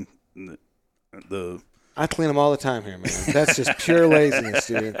clean. I clean them all the time here, man. That's just pure laziness,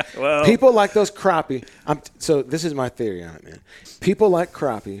 dude. Well, people like those crappie. So this is my theory on it, man. People like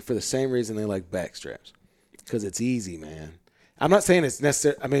crappie for the same reason they like backstraps, because it's easy, man. I'm not saying it's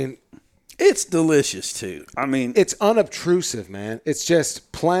necessary. I mean, it's delicious too. I mean, it's unobtrusive, man. It's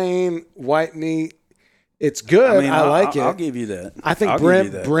just plain white meat. It's good. I like it. I'll give you that. I think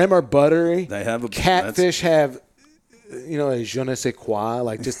brim are buttery. They have catfish have, a je ne sais quoi,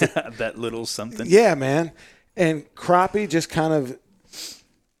 like just that little something. Yeah, man. And crappie just kind of,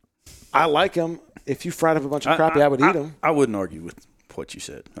 I like them. If you fried up a bunch of crappie, I would eat them. I wouldn't argue with what you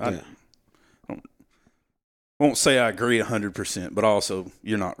said. I won't say I agree 100%, but also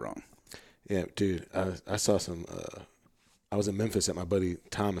you're not wrong. Yeah, dude. I saw some. I was in Memphis at my buddy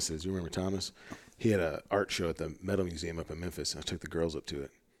Thomas's. You remember Thomas? He had an art show at the Metal Museum up in Memphis, and I took the girls up to it.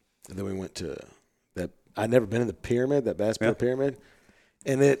 And then we went to that. I'd never been in the pyramid, that Bass Pro Pyramid.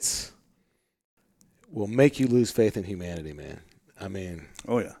 And will make you lose faith in humanity, man. I mean.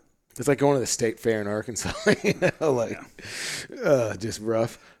 Oh, yeah. It's like going to the state fair in Arkansas, just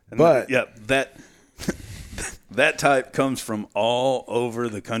rough. And but that type comes from all over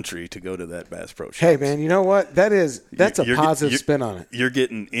the country to go to that Bass Pro show. Hey, man, you know what? That's a positive spin on it. You're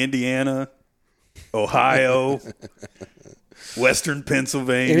getting Indiana, Ohio, Western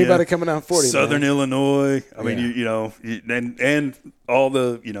Pennsylvania. Anybody coming down 40, Southern man. Illinois. I mean, and all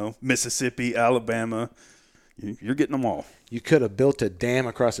the, Mississippi, Alabama. You're getting them all. You could have built a dam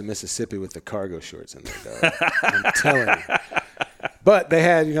across the Mississippi with the cargo shorts in there, dog. I'm telling you. But they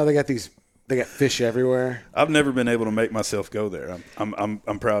had, they got fish everywhere. I've never been able to make myself go there.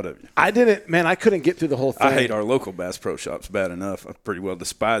 I'm proud of you. I didn't, man. I couldn't get through the whole thing. I hate our local Bass Pro Shops bad enough. I pretty well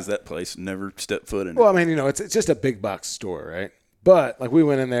despise that place and never stepped foot in it. Well, I mean, it's just a big box store, right? But like we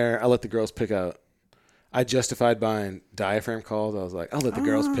went in there, I let the girls pick out. I justified buying diaphragm calls. I was like, I'll let the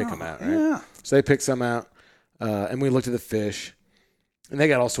girls pick them out, right? Yeah. So they picked some out. And we looked at the fish, and they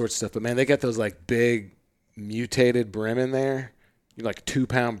got all sorts of stuff. But, man, they got those, like, big mutated brim in there, like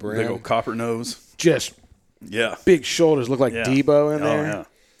 2-pound brim. Big old copper nose. Just big shoulders, look like Debo in there. Yeah.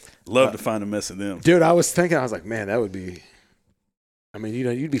 Love to find a mess of them. Dude, I was like, man, that would be – I mean,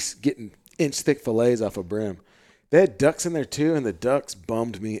 you'd be getting inch-thick fillets off a brim. They had ducks in there, too, and the ducks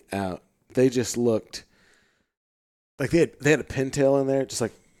bummed me out. They just looked – like they had a pintail in there, just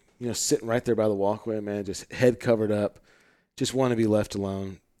like, sitting right there by the walkway, man, just head covered up, just want to be left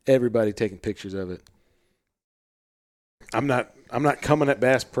alone. Everybody taking pictures of it. I'm not coming at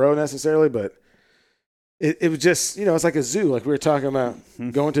Bass Pro necessarily, but it was just, it's like a zoo. Like we were talking about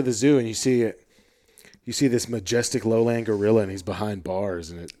going to the zoo and you see this majestic lowland gorilla and he's behind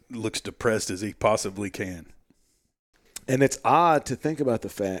bars and it looks depressed as he possibly can. And it's odd to think about the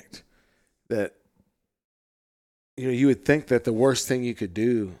fact that, you would think that the worst thing you could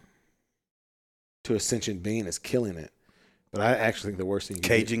do to a sentient being is killing it. But I actually think the worst thing you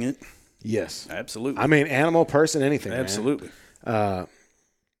caging it? Yes. Absolutely. I mean, animal, person, anything. Absolutely. Man.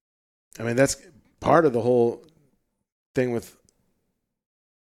 I mean, that's part of the whole thing with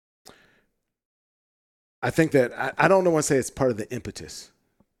I think that I don't want to say it's part of the impetus,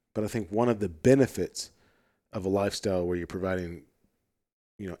 but I think one of the benefits of a lifestyle where you're providing,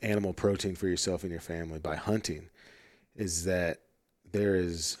 animal protein for yourself and your family by hunting is that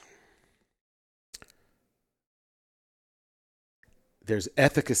there's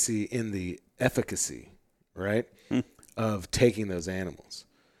efficacy in the efficacy, right, of taking those animals.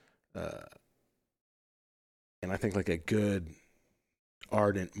 And I think like a good,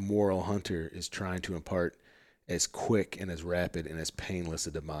 ardent, moral hunter is trying to impart as quick and as rapid and as painless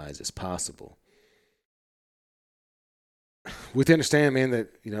a demise as possible. With the understanding, man, that,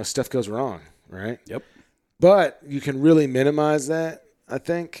 stuff goes wrong, right? Yep. But you can really minimize that, I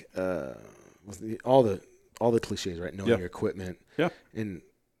think, with all the cliches, right? Knowing your equipment, and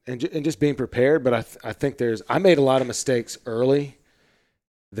just being prepared. But I think I made a lot of mistakes early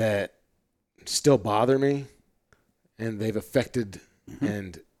that still bother me, and they've affected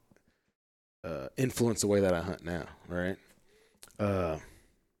and influenced the way that I hunt now, right?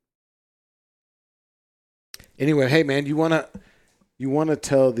 Anyway, hey man, you wanna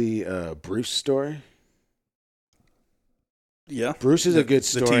tell the Bruce story? Yeah, Bruce is a good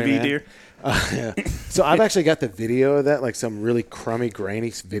story. The TV man. deer. Yeah. So I've actually got the video of that, like some really crummy, grainy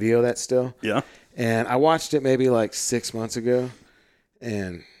video of that still. Yeah. And I watched it maybe like 6 months ago,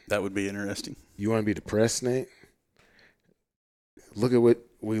 and that would be interesting. You want to be depressed, Nate? Look at what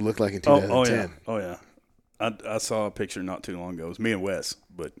we looked like in 2010. Oh yeah. I saw a picture not too long ago. It was me and Wes,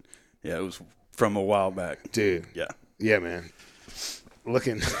 but yeah, it was from a while back. Dude. Yeah. Yeah, man.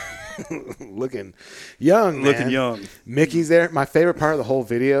 Looking young, man. Looking young. Mickey's there. My favorite part of the whole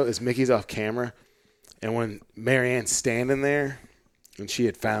video is Mickey's off camera, and when Marianne's standing there, and she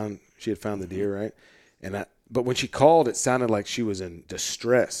had found the deer, right? But when she called, it sounded like she was in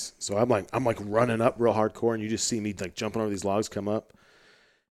distress. So I'm like running up real hardcore, and you just see me like jumping over these logs, come up,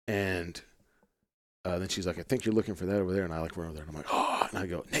 and then she's like, "I think you're looking for that over there," and I like run over there, and I'm like, "Oh!" And I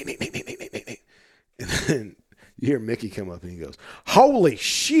go, "Nate," and then you hear Mickey come up and he goes, "Holy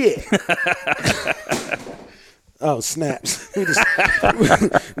shit!" Oh, snaps.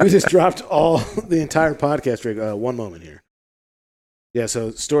 We just dropped all the entire podcast rig. 1 moment here. Yeah,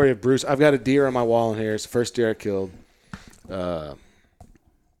 so story of Bruce. I've got a deer on my wall in here. It's the first deer I killed.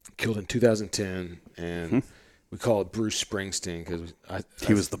 Killed in 2010, and we call it Bruce Springsteen because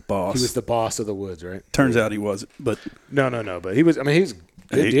he was the boss. He was the boss of the woods, right? Turns out he wasn't, but no. But he was. I mean, he's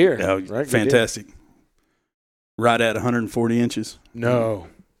good deer, right? Fantastic. Deer. Right at 140 inches. No.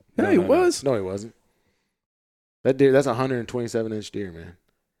 Yeah, he was. No, he wasn't. That deer, that's a 127-inch deer, man.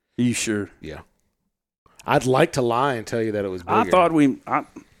 Are you sure? Yeah. I'd like to lie and tell you that it was bigger. I thought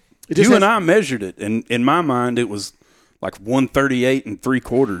I measured it, and in my mind it was like 138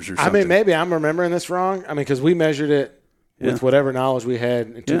 3/4 or something. I mean, maybe I'm remembering this wrong. I mean, because we measured it with whatever knowledge we had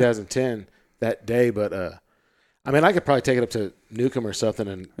in 2010 that day, but I mean, I could probably take it up to Newcomb or something,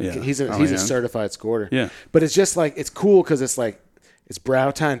 and he's a certified scorer. Yeah. But it's just like, it's cool because it's like, it's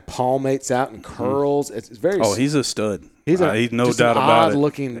brow tine, palmates out and curls. It's very. Oh, he's a stud. He's no doubt about it.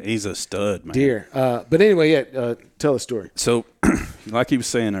 Looking he's a stud, man. Deer. But anyway, tell the story. So, like he was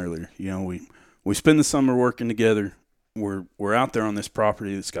saying earlier, we spend the summer working together. We're out there on this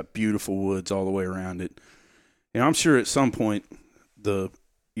property that's got beautiful woods all the way around it. I'm sure at some point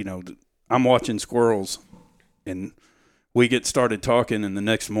I'm watching squirrels, and we get started talking, and the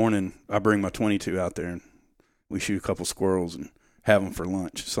next morning I bring my 22 out there and we shoot a couple squirrels and have them for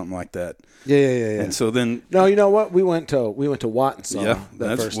lunch, something like that. Yeah. And so then, no, you know what? We went to Wattensaw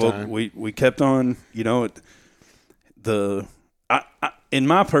that first time. We kept on. In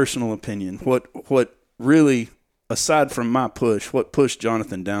my personal opinion, what really, aside from my push, what pushed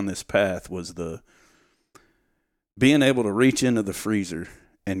Jonathan down this path was the being able to reach into the freezer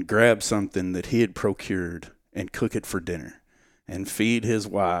and grab something that he had procured and cook it for dinner and feed his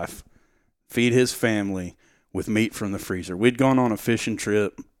wife, feed his family with meat from the freezer. We'd gone on a fishing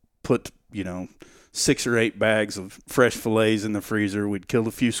trip, put, 6 or 8 bags of fresh fillets in the freezer. We'd killed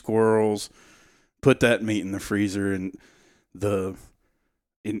a few squirrels, put that meat in the freezer, and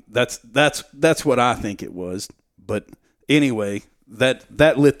that's what I think it was. But anyway,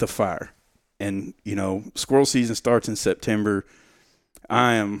 that lit the fire. And, squirrel season starts in September.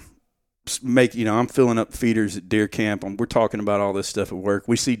 I'm filling up feeders at deer camp. We're talking about all this stuff at work.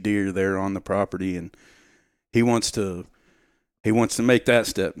 We see deer there on the property, and he wants to make that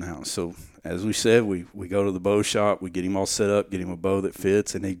step now. So as we said, we go to the bow shop, we get him all set up, get him a bow that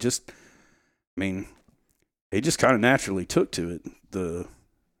fits, and he just kind of naturally took to it.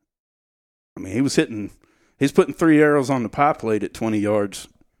 He's putting 3 arrows on the pie plate at 20 yards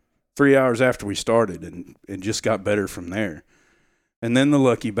 3 hours after we started, and just got better from there. And then the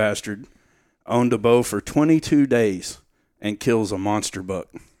lucky bastard owned a bow for 22 days and kills a monster buck.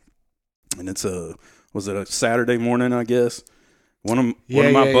 And was it a Saturday morning, I guess? One of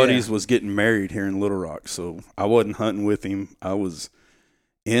my buddies was getting married here in Little Rock, so I wasn't hunting with him. I was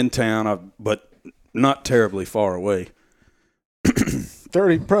in town, but not terribly far away.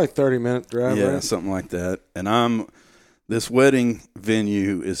 Probably 30-minute drive, yeah, right? Something like that. And this wedding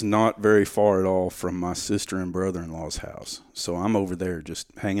venue is not very far at all from my sister and brother-in-law's house. So I'm over there just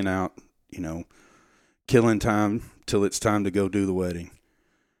hanging out, killing time till it's time to go do the wedding.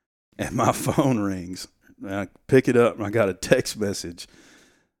 And my phone rings. And I pick it up, and I got a text message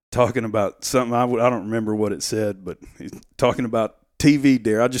talking about something. I don't remember what it said, but he's talking about TV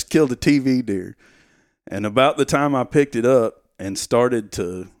deer. I just killed a TV deer. And about the time I picked it up and started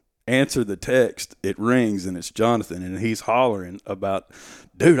to answer the text, it rings, and it's Jonathan, and he's hollering about,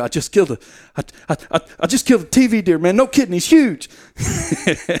 dude, I just killed a TV deer, man. No kidding, he's huge.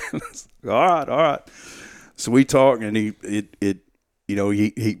 All right. So we talk, and he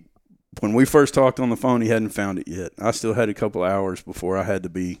when we first talked on the phone, he hadn't found it yet. I still had a couple hours before I had to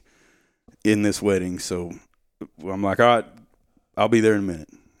be in this wedding, so I'm like, all right, I'll be there in a minute.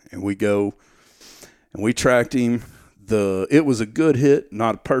 And we go, and we tracked him. It was a good hit,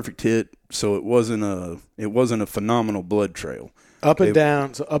 not a perfect hit, so it wasn't a phenomenal blood trail. Up and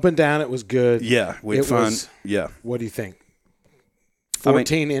down it was good. Yeah, yeah. What do you think?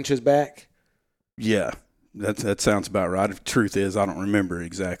 14 inches back? Yeah. That sounds about right. The truth is, I don't remember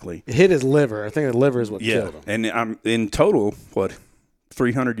exactly. It hit his liver. I think the liver is what killed him. And I'm in total,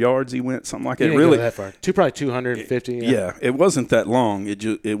 300 yards he went, something like that. He didn't go that far. Probably 250. Yeah, it wasn't that long.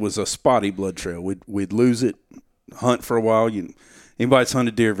 It was a spotty blood trail. We'd lose it, hunt for a while. Anybody that's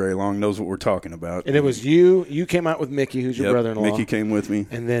hunted deer very long knows what we're talking about. And it was you. You came out with Mickey, who's your brother-in-law. Mickey came with me.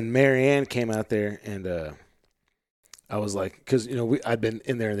 And then Marianne came out there, and I was like, because, I'd been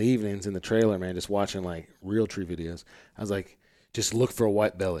in there in the evenings in the trailer, man, just watching, real tree videos. I was like, just look for a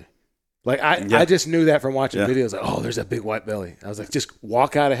white belly. I just knew that from watching videos. Like, oh, there's a big white belly. I was like, just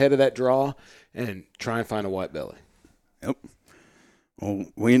walk out ahead of that draw and try and find a white belly. Yep. Well,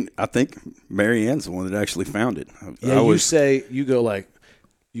 I think Marianne's the one that actually found it. Yeah, you go like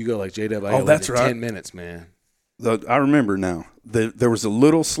J-Dub. Oh, that's right. 10 minutes, man. I remember now. There was a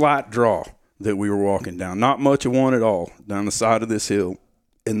little slight draw that we were walking down. Not much of one at all down the side of this hill.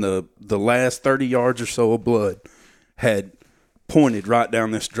 And the last 30 yards or so of blood had pointed right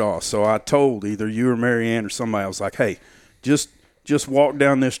down this draw. So I told either you or Marianne or somebody, I was like, hey, just walk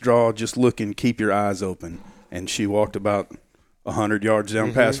down this draw, just look and keep your eyes open. And she walked about 100 yards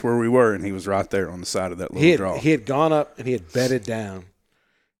down past where we were, and he was right there on the side of that little draw. He had gone up, and he had bedded down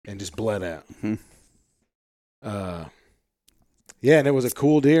and just bled out. Mm-hmm. Yeah, and it was a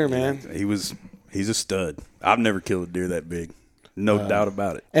cool deer, man. He's a stud. I've never killed a deer that big. No doubt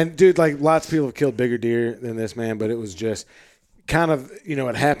about it. And, dude, like, lots of people have killed bigger deer than this, man, but it was just kind of, you know,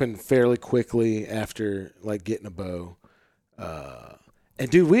 it happened fairly quickly after, like, getting a bow. And,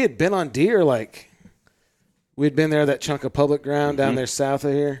 dude, we had been on deer, like, we'd been there, that chunk of public ground down there south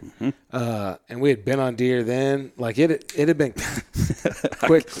of here, and we had been on deer then. Like, it had been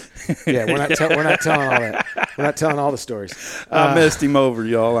quick. Yeah, we're not telling all that. We're not telling all the stories. I messed him over,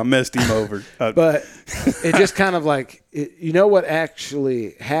 y'all. I messed him over. But it just kind of like, you know what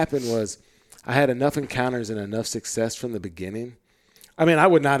actually happened was I had enough encounters and enough success from the beginning. I mean, I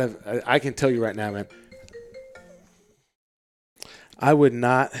would not have, I can tell you right now, man, I would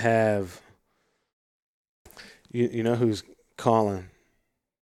not have, you know who's calling?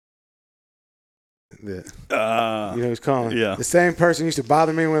 You know who's calling? Yeah. The same person used to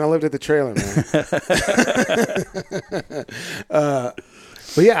bother me when I lived at the trailer, man.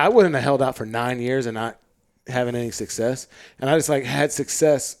 But yeah, I wouldn't have held out for 9 years and not having any success. And I just like had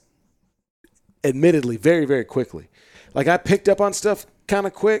success, admittedly, very, very quickly. Like I picked up on stuff kind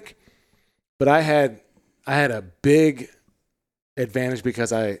of quick, but I had a big advantage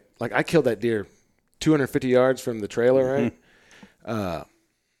because I killed that deer 250 yards from the trailer, right?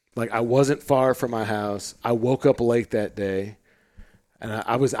 Like I wasn't far from my house. I woke up late that day, and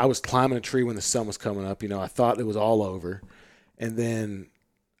I was climbing a tree when the sun was coming up. You know, I thought it was all over, and then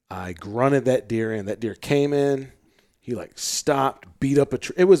I grunted that deer in. That deer came in. He like stopped, beat up a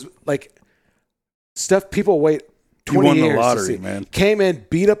tree. It was like stuff people wait 20 years you won the to lottery, see. man. Came in,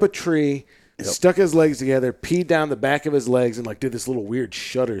 beat up a tree, stuck his legs together, peed down the back of his legs, and like did this little weird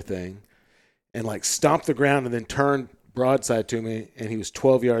shudder thing, and like stomped the ground and then turned broadside to me, and he was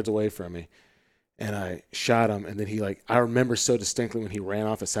 12 yards away from me, and I shot him, and then he like, I remember so distinctly when he ran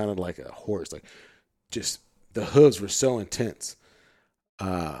off, it sounded like a horse, like just the hooves were so intense.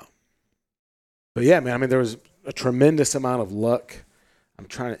 But yeah, man, I mean, there was a tremendous amount of luck.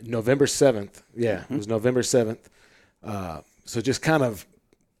 November 7th. Yeah, it was November 7th. So just kind of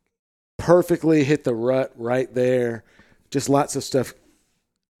perfectly hit the rut right there. Just lots of stuff.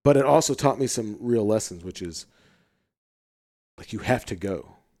 But it also taught me some real lessons, which is like you have to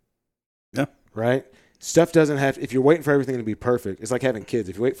go. Yeah. Right? Stuff doesn't have, if you're waiting for everything to be perfect, it's like having kids.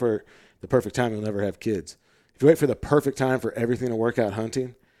 If you wait for the perfect time, you'll never have kids. If you wait for the perfect time for everything to work out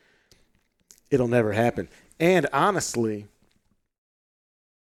hunting, it'll never happen. And honestly,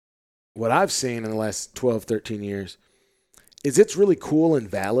 what I've seen in the last 12, 13 years is it's really cool and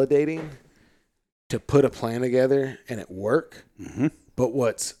validating to put a plan together and it work. Mm-hmm. But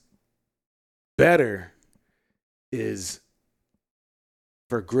what's better is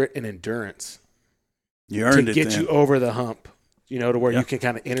for grit and endurance. You earned to it get then. you over the hump, you know, to where you can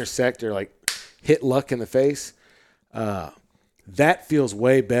kind of intersect or like hit luck in the face. That feels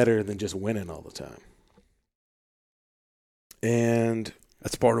way better than just winning all the time. And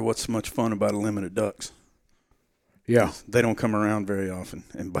that's part of what's so much fun about a limited ducks. Yeah. They don't come around very often.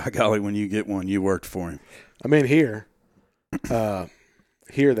 And by golly, when you get one, you worked for him. I mean, here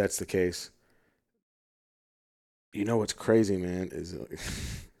that's the case. You know what's crazy, man, is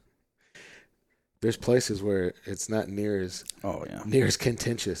there's places where it's not near as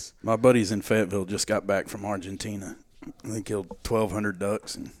contentious. My buddies in Fayetteville just got back from Argentina. They killed 1,200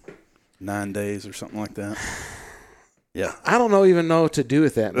 ducks in 9 days or something like that. Yeah, I don't even know what to do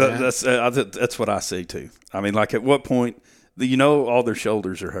with that, man. That's what I say too. I mean, like at what point, all their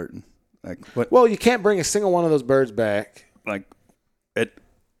shoulders are hurting. Like what? Well, you can't bring a single one of those birds back. Like,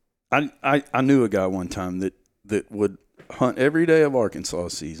 I knew a guy one time that would hunt every day of Arkansas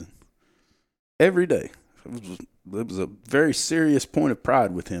season. Every day. It was a very serious point of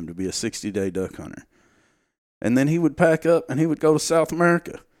pride with him to be a 60-day duck hunter. And then he would pack up and he would go to South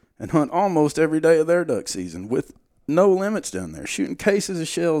America and hunt almost every day of their duck season with no limits down there, shooting cases of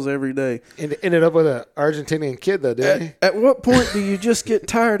shells every day. And ended up with an Argentinian kid, though, didn't he? At what point do you just get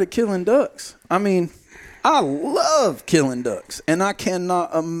tired of killing ducks? I mean, I love killing ducks, and I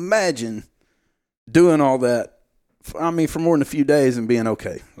cannot imagine doing all that, for more than a few days and being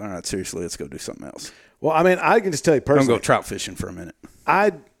okay. All right, seriously, let's go do something else. Well, I mean, I can just tell you personally. I'm going to go trout fishing for a minute.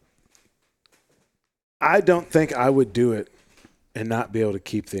 I don't think I would do it and not be able to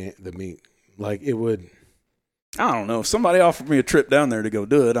keep the meat. Like, it would. I don't know. If somebody offered me a trip down there to go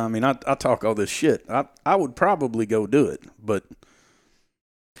do it, I mean, I talk all this shit. I would probably go do it, but.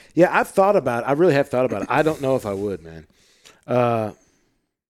 Yeah, I've thought about it. I really have thought about it. I don't know if I would, man.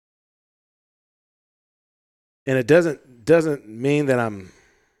 And it doesn't mean that I'm.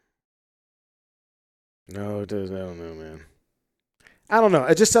 No, it doesn't. I don't know, man. I don't know.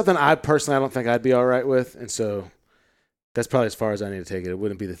 It's just something I don't think I'd be all right with, and so that's probably as far as I need to take it. It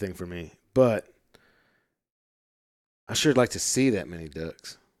wouldn't be the thing for me, but I sure would like to see that many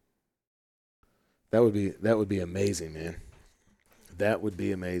ducks. That would be amazing, man. That would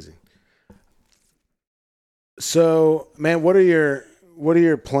be amazing. So, man, what are your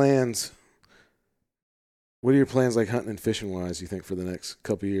plans? What are your plans, like hunting and fishing wise, you think, for the next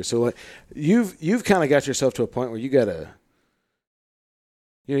couple of years? So, like, you've kind of got yourself to a point where you got a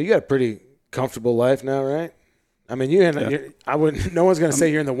pretty comfortable life now, right? I mean, no one's gonna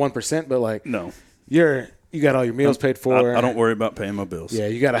say you're in the 1%, but like, no, you got all your meals paid for. I don't worry about paying my bills. Yeah,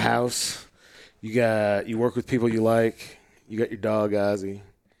 you got a house. You work with people you like. You got your dog Ozzy.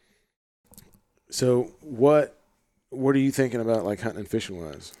 So what are you thinking about, like, hunting and fishing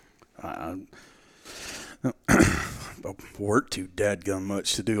wise? I work too dadgum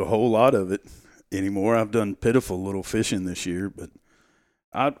much to do a whole lot of it anymore. I've done pitiful little fishing this year, but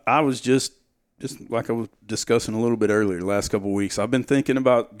I was just like I was discussing a little bit earlier, the last couple of weeks, I've been thinking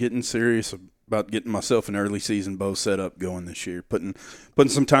about getting serious about getting myself an early season bow setup going this year, putting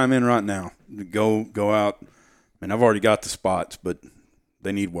some time in right now to go out. I mean, I've already got the spots, but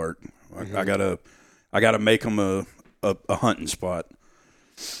they need work. Mm-hmm. I gotta make them a hunting spot.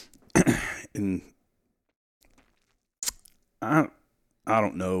 And I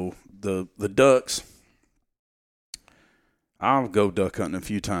don't know, the ducks. I'll go duck hunting a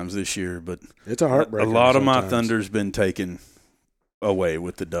few times this year, but it's a heartbreaker. A lot of my thunder's been taken away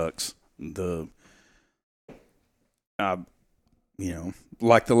with the ducks. Like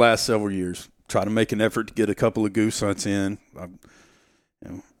the last several years, try to make an effort to get a couple of goose hunts in.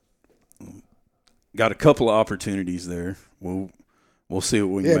 Got a couple of opportunities there. We'll see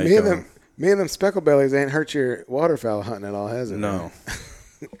what we can make of them. Me and them speckle bellies ain't hurt your waterfowl hunting at all, has it? No.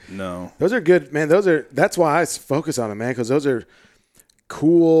 No. Those are good, man. That's why I focus on them, man, because those are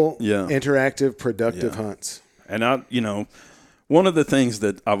cool, interactive, productive hunts. And one of the things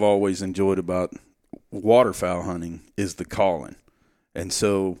that I've always enjoyed about waterfowl hunting is the calling. And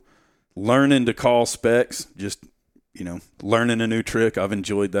so learning to call specs, just, learning a new trick, I've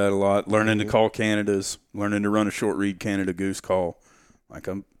enjoyed that a lot. Learning to call Canadas, learning to run a short reed Canada goose call.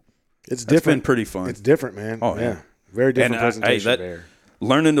 It's been pretty fun. It's different, man. Oh, yeah. Very different presentation there.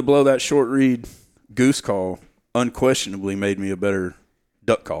 Learning to blow that short reed goose call unquestionably made me a better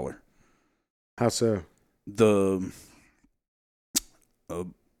duck caller. How so? The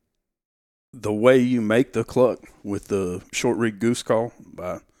way you make the cluck with the short reed goose call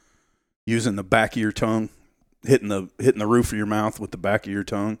by using the back of your tongue, hitting the roof of your mouth with the back of your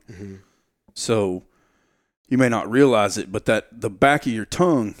tongue. Mm-hmm. So you may not realize it, but the back of your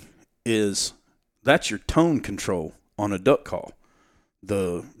tongue that's your tone control on a duck call.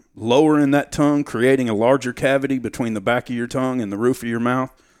 The lowering that tongue, creating a larger cavity between the back of your tongue and the roof of your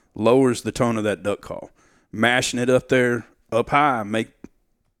mouth, lowers the tone of that duck call. Mashing it up there, up high,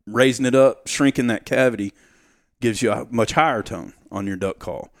 raising it up, shrinking that cavity, gives you a much higher tone on your duck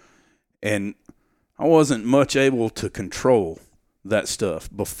call. And I wasn't much able to control that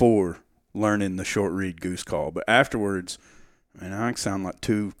stuff before learning the short reed goose call. But afterwards, man, I sound like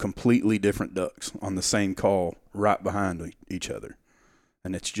two completely different ducks on the same call right behind each other.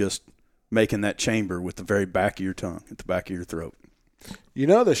 And it's just making that chamber with the very back of your tongue, at the back of your throat.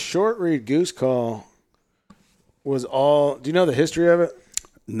 The short reed goose call was all – do you know the history of it?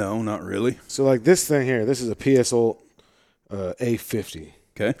 No, not really. So, like, this thing here, this is a PSO A50.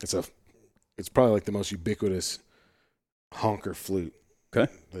 Okay. It's probably like the most ubiquitous honker flute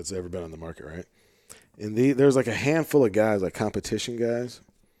okay. that's ever been on the market, right? And there's like a handful of guys, like competition guys,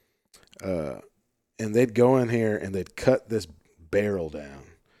 and they'd go in here and they'd cut this barrel down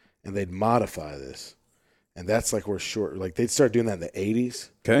and they'd modify this. And that's like where they'd start doing that in the 80s.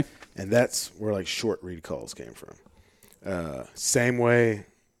 Okay. And that's where like short reed calls came from. Same way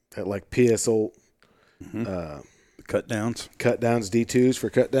that like PSO cut downs D2s for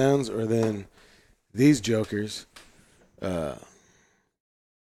cut downs, or then these jokers,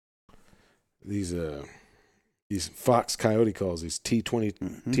 these Fox Coyote calls, these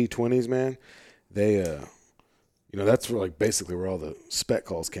T20s, man. They that's where basically where all the spec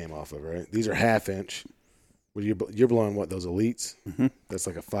calls came off of, right? These are 1/2 inch. Well, you're blowing what, those elites? Mm-hmm. That's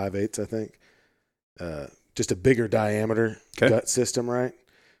like a 5/8, I think. Just a bigger diameter gut system, right?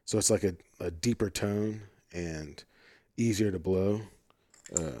 So it's like a deeper tone and easier to blow.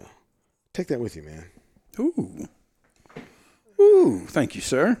 Take that with you, man. Ooh, thank you,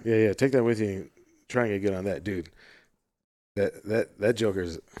 sir. Yeah, take that with you and try and get good on that, dude. That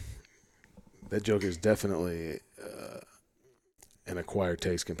joker's definitely an acquired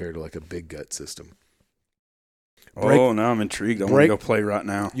taste compared to like a big gut system. Now I'm intrigued. I want to go play right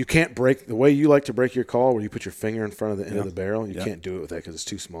now. You can't break the way you like to break your call, where you put your finger in front of the end of the barrel. You can't do it with that because it's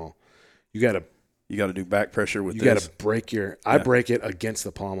too small. You got to You got to do back pressure with you this. You got to break I break it against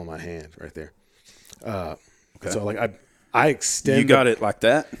the palm of my hand right there. Okay. So like I extend. You got it like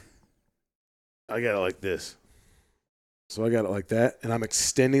that? I got it like this. So I got it like that, and I'm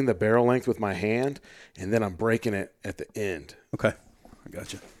extending the barrel length with my hand, and then I'm breaking it at the end. Okay. I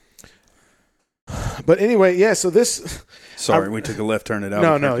got you. But anyway, yeah, so this... Sorry, we took a left turn it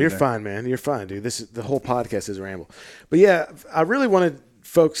out. No, you're fine, man. You're fine, dude. The whole podcast is a ramble. But yeah, I really wanted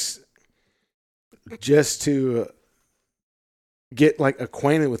folks just to get like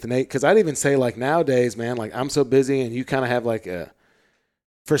acquainted with Nate, because I'd even say like nowadays, man, like I'm so busy and you kind of have like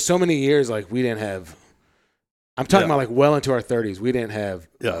for so many years, like we didn't have, I'm talking about like well into our 30s, we didn't have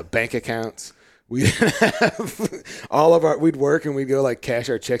bank accounts. We didn't have we'd work and we'd go like cash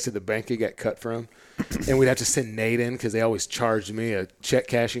our checks at the bank we got cut from. And we'd have to send Nate in because they always charged me a check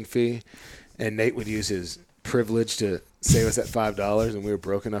cashing fee. And Nate would use his privilege to save us that $5, and we were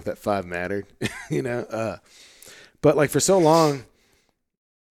broke enough that $5 mattered, you know. But like for so long,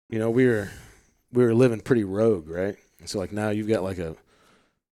 you know, we were living pretty rogue, right? And so like now you've got like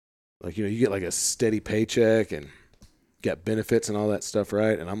you get like a steady paycheck and got benefits and all that stuff,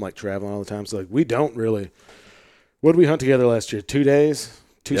 right? And I'm like traveling all the time. So like we don't really, what did we hunt together last year? 2 days?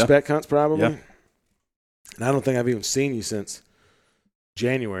 Two spec hunts probably? Yeah. And I don't think I've even seen you since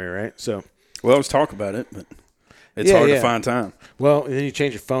January, right? So. Well, let's talk about it, but it's hard to find time. Well, and then you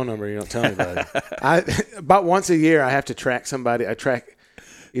change your phone number. You don't tell anybody. About once a year, I have to track somebody. I track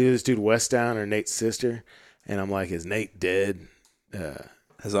either this dude Westdown or Nate's sister, and I'm like, is Nate dead?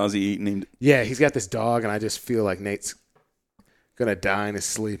 Has Ozzy eaten him? Yeah, he's got this dog, and I just feel like Nate's going to die in his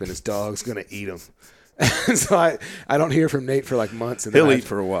sleep, and his dog's going to eat him. So I don't hear from Nate for like months. And he'll eat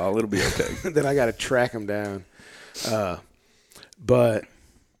for a while. It'll be okay. Then I got to track him down. But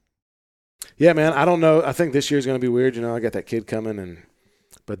yeah, man, I don't know. I think this year's going to be weird. You know, I got that kid coming,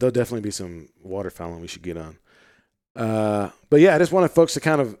 but there'll definitely be some waterfowling we should get on. But yeah, I just wanted folks to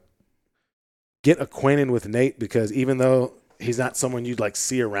kind of get acquainted with Nate, because even though he's not someone you'd like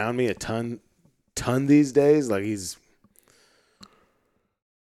see around me a ton these days, like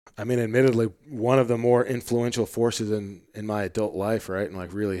admittedly, one of the more influential forces in my adult life, right? And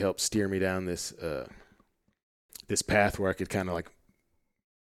like really helped steer me down this path where I could kind of like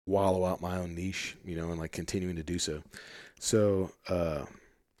wallow out my own niche, you know, and like continuing to do so. So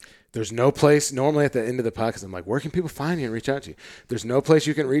there's no place, normally at the end of the podcast, I'm like, where can people find you and reach out to you? There's no place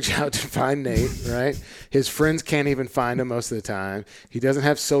you can reach out to find Nate, right? His friends can't even find him most of the time. He doesn't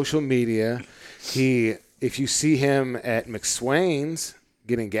have social media. If you see him at McSwain's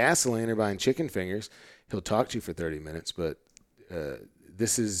getting gasoline or buying chicken fingers, he'll talk to you for 30 minutes. But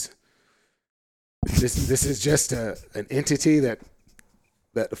this is just an entity that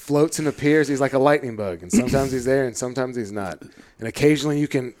floats and appears. He's like a lightning bug, and sometimes he's there and sometimes he's not. And occasionally you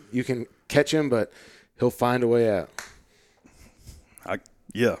can catch him, but he'll find a way out.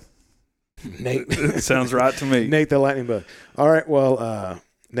 Nate. Sounds right to me. Nate the lightning bug. All right, well,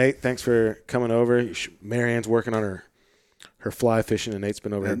 Nate, thanks for coming over. Marianne's working on her fly fishing, and Nate's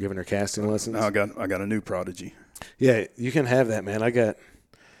been over here giving her casting lessons. I got a new prodigy. Yeah, you can have that, man.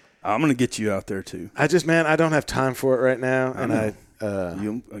 I'm going to get you out there too. I don't have time for it right now,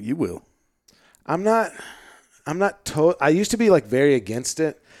 you will. I'm not I used to be like very against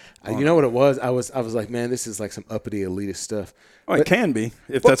it. You know what it was? I was like, man, this is like some uppity elitist stuff. Oh, it can be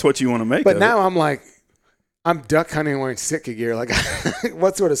if that's what you want to make. But now I'm like, I'm duck hunting wearing Sitka gear. Like,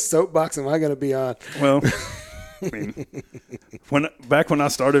 what sort of soapbox am I going to be on? Well, I mean, when I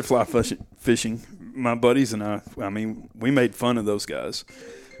started fly fishing, my buddies and I mean, we made fun of those guys.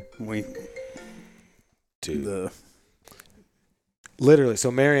 Literally. So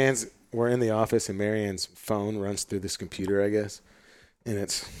we're in the office, and Marianne's phone runs through this computer, I guess. And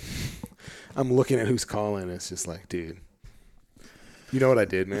I'm looking at who's calling. And it's just like, dude, you know what I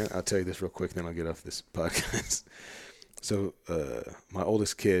did, man? I'll tell you this real quick, then I'll get off this podcast. So my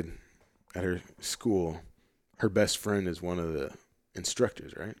oldest kid at her school, her best friend is one of the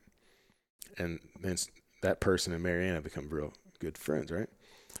instructors, right? And then that person and Marianne have become real good friends, right?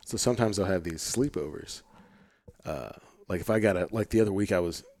 So sometimes they'll have these sleepovers. Like if I like the other week I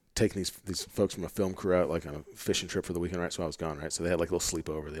was taking these folks from a film crew out like on a fishing trip for the weekend, right? So I was gone, right? So they had like a little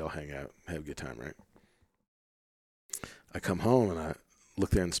sleepover. They all hang out, have a good time, right? I come home and I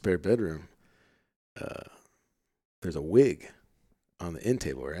look there in the spare bedroom. There's a wig on the end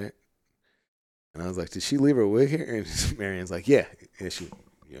table, right? And I was like, did she leave her wig here? And Marianne's like, yeah. And she,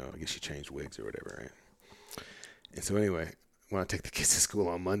 I guess she changed wigs or whatever, right? And so anyway, when I take the kids to school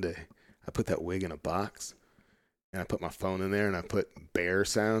on Monday, I put that wig in a box, and I put my phone in there, and I put bear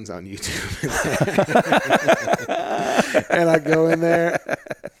sounds on YouTube in there. And I go in there,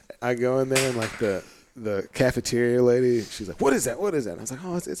 I go in there and like the cafeteria lady, she's like, what is that? What is that? And I was like,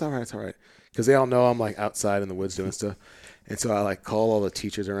 oh, it's all right. It's all right. Because they all know I'm like outside in the woods doing stuff. And so I like call all the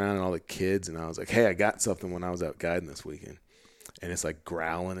teachers around and all the kids. And I was like, hey, I got something when I was out guiding this weekend. And it's like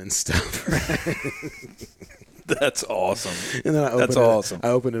growling and stuff. Right? That's awesome. And then I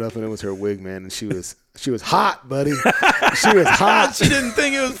opened it up and it was her wig, man. And she was hot, buddy. She was hot. She didn't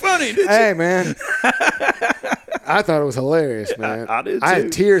think it was funny, did she? Hey, man. I thought it was hilarious, man. I did too. I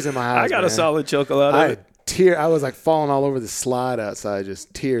had tears in my eyes. I got a solid chuckle out of it. I was like falling all over the slide outside,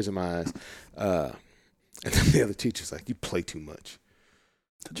 just tears in my eyes. And then the other teacher's like, you play too much.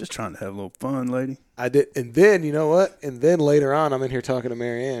 I'm just trying to have a little fun, lady. I did. And then, you know what? And then later on, I'm in here talking to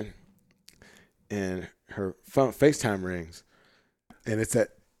Marianne, and her phone FaceTime rings. And it's that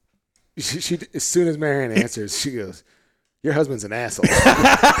she as soon as Marianne answers, she goes, your husband's an asshole.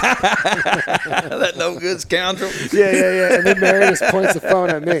 That no good scoundrel. Yeah. And then Marianne just points the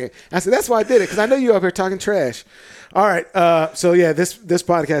phone at me. I said, that's why I did it, because I know you up here talking trash. All right. So, yeah, this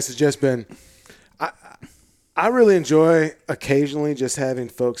podcast has just been I really enjoy occasionally just having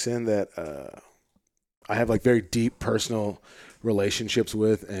folks in that I have like very deep personal relationships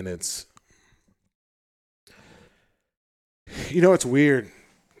with, and it's, you know, it's weird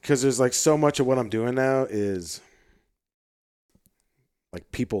because there's like so much of what I'm doing now is like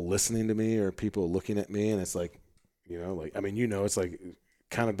people listening to me or people looking at me, and it's like, you know, like, I mean, you know, it's like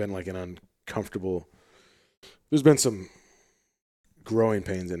kind of been like an uncomfortable, there's been some growing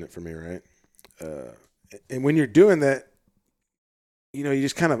pains in it for me, right? And when you're doing that, you know, you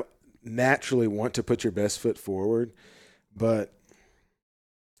just kind of naturally want to put your best foot forward. But,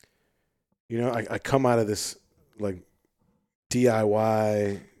 you know, I come out of this like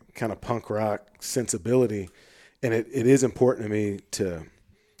DIY kind of punk rock sensibility, and it is important to me to,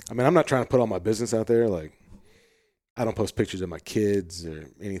 I mean, I'm not trying to put all my business out there. Like, I don't post pictures of my kids or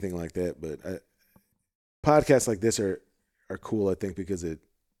anything like that. But podcasts like this are cool, I think, because it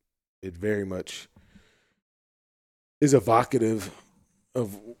very much is evocative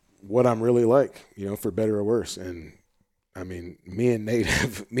of what I'm really like, you know, for better or worse. And I mean, me and Nate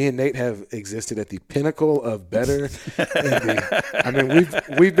have existed at the pinnacle of better. I mean,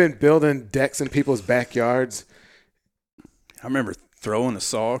 we've been building decks in people's backyards. I remember throwing a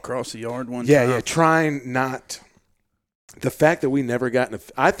saw across the yard one time. Yeah, trying not. The fact that we never got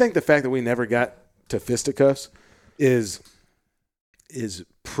I think the fact that we never got to fisticuffs is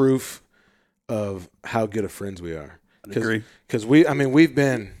proof of how good of friends we are. I agree. Because we've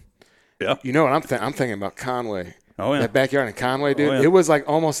been, yeah. You know what I'm thinking about Conway. Oh, yeah. That backyard in Conway, dude. Oh, yeah. It was like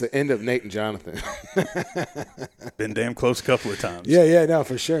almost the end of Nate and Jonathan. Been damn close a couple of times. Yeah, no,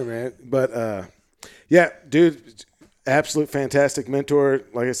 for sure, man. But, yeah, dude, absolute fantastic mentor.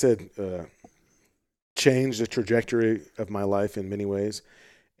 Like I said, changed the trajectory of my life in many ways.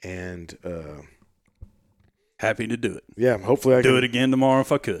 And happy to do it. Yeah, hopefully I can do it again tomorrow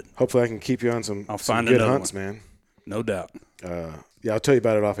if I could. Hopefully I can keep you on some find good hunts, one. Man. No doubt. Yeah, I'll tell you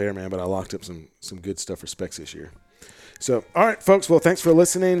about it off air, man, but I locked up some good stuff for specs this year. So, all right, folks, well, thanks for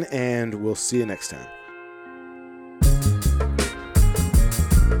listening, and we'll see you next time.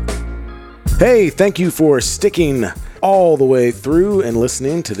 Hey, thank you for sticking all the way through and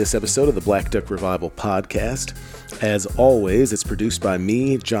listening to this episode of the Black Duck Revival podcast. As always, it's produced by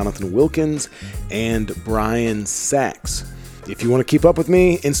me, Jonathan Wilkins, and Brian Sachs. If you want to keep up with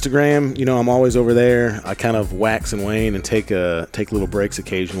me, Instagram, you know, I'm always over there. I kind of wax and wane and take little breaks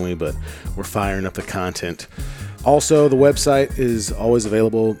occasionally, but we're firing up the content. Also, the website is always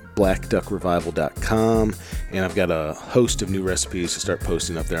available, blackduckrevival.com, and I've got a host of new recipes to start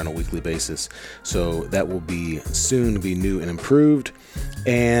posting up there on a weekly basis. So that will be soon to be new and improved.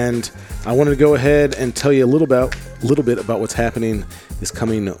 And I wanted to go ahead and tell you a little bit about what's happening this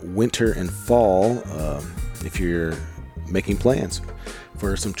coming winter and fall. If you're making plans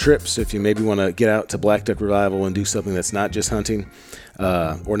for some trips, if you maybe want to get out to Black Duck Revival and do something that's not just hunting,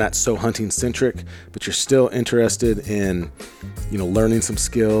 or not so hunting centric, but you're still interested in, you know, learning some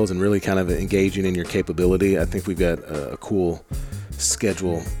skills and really kind of engaging in your capability, I think we've got a cool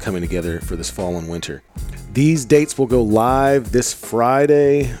schedule coming together for this fall and winter. These dates will go live this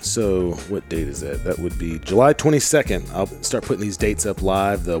Friday. So what date is that? That would be July 22nd. I'll start putting these dates up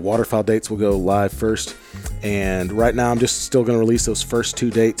live. The waterfowl dates will go live first. And right now I'm just still going to release those first two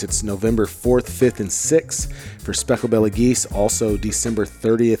dates. It's November 4th, 5th, and 6th for speckled-belly geese. Also December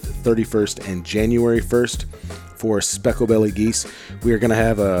 30th, 31st, and January 1st for speckled-belly geese. We are going to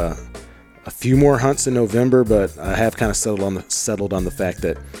have a few more hunts in November, but I have kind of settled on the fact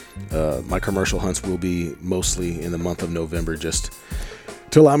that my commercial hunts will be mostly in the month of November, just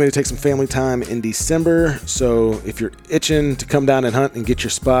to allow me to take some family time in December. So if you're itching to come down and hunt and get your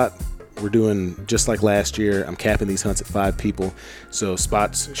spot, we're doing just like last year. I'm capping these hunts at 5 people, so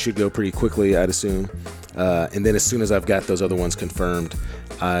spots should go pretty quickly, I'd assume. And then as soon as I've got those other ones confirmed,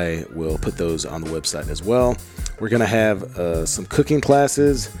 I will put those on the website as well. We're going to have some cooking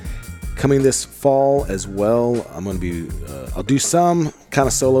classes coming this fall as well. I'm going to be, I'll do some kind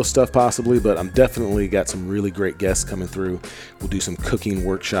of solo stuff possibly, but I'm definitely got some really great guests coming through. We'll do some cooking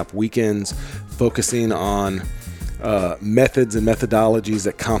workshop weekends, focusing on methods and methodologies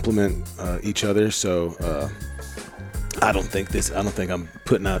that complement each other. So I don't think I'm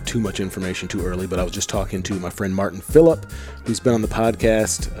putting out too much information too early, but I was just talking to my friend Martin Phillip, who's been on the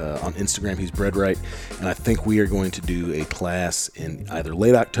podcast. On Instagram, he's Bread Right, and I think we are going to do a class in either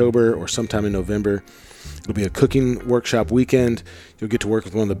late October or sometime in November. It'll be a cooking workshop weekend. You'll get to work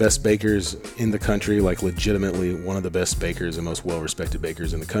with one of the best bakers in the country, like legitimately one of the best bakers and most well-respected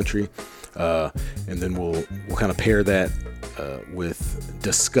bakers in the country. And then we'll kind of pair that with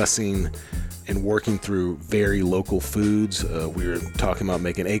discussing and working through very local foods. We were talking about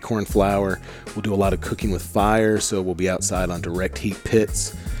making acorn flour. We'll do a lot of cooking with fire, so we'll be outside on direct heat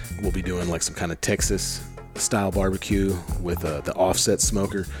pits. We'll be doing like some kind of Texas style barbecue with the offset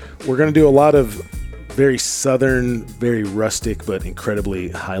smoker. We're going to do a lot of very southern, very rustic, but incredibly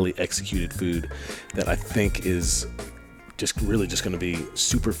highly executed food that I think is just going to be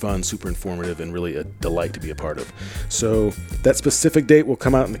super fun, super informative, and really a delight to be a part of. So that specific date will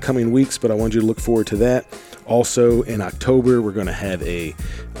come out in the coming weeks, but I want you to look forward to that. Also in October, we're going to have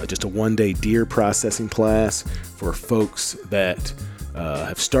just a one-day deer processing class for folks that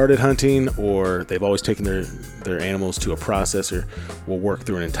have started hunting, or they've always taken their animals to a processor. We'll work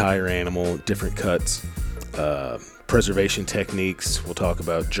through an entire animal, different cuts, preservation techniques. We'll talk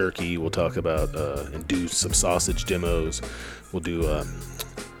about jerky. We'll talk about and do some sausage demos. We'll do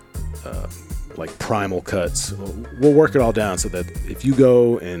like primal cuts. We'll work it all down so that if you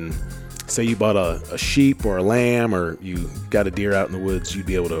go and say you bought a sheep or a lamb, or you got a deer out in the woods, you'd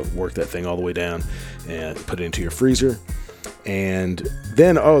be able to work that thing all the way down and put it into your freezer. And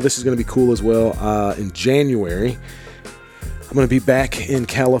then, this is going to be cool as well. In January, I'm going to be back in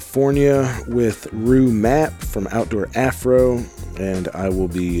California with Rue Mapp from Outdoor Afro, and I will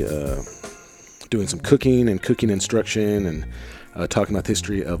be doing some cooking and cooking instruction and talking about the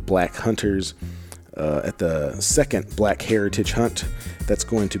history of black hunters at the second Black Heritage Hunt. That's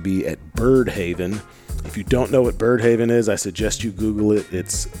going to be at Bird Haven. If you don't know what Bird Haven is, I suggest you Google it.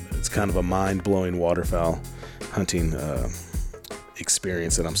 It's kind of a mind-blowing waterfowl hunting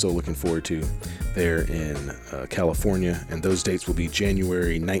experience that I'm so looking forward to there in California. And those dates will be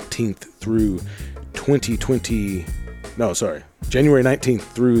January 19th through January 19th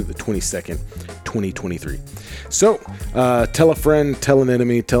through the 22nd, 2023. So tell a friend, tell an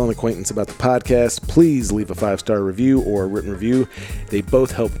enemy, tell an acquaintance about the podcast. Please leave a 5-star review or a written review. They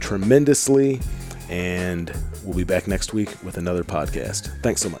both help tremendously. And we'll be back next week with another podcast.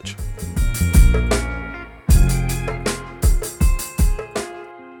 Thanks so much.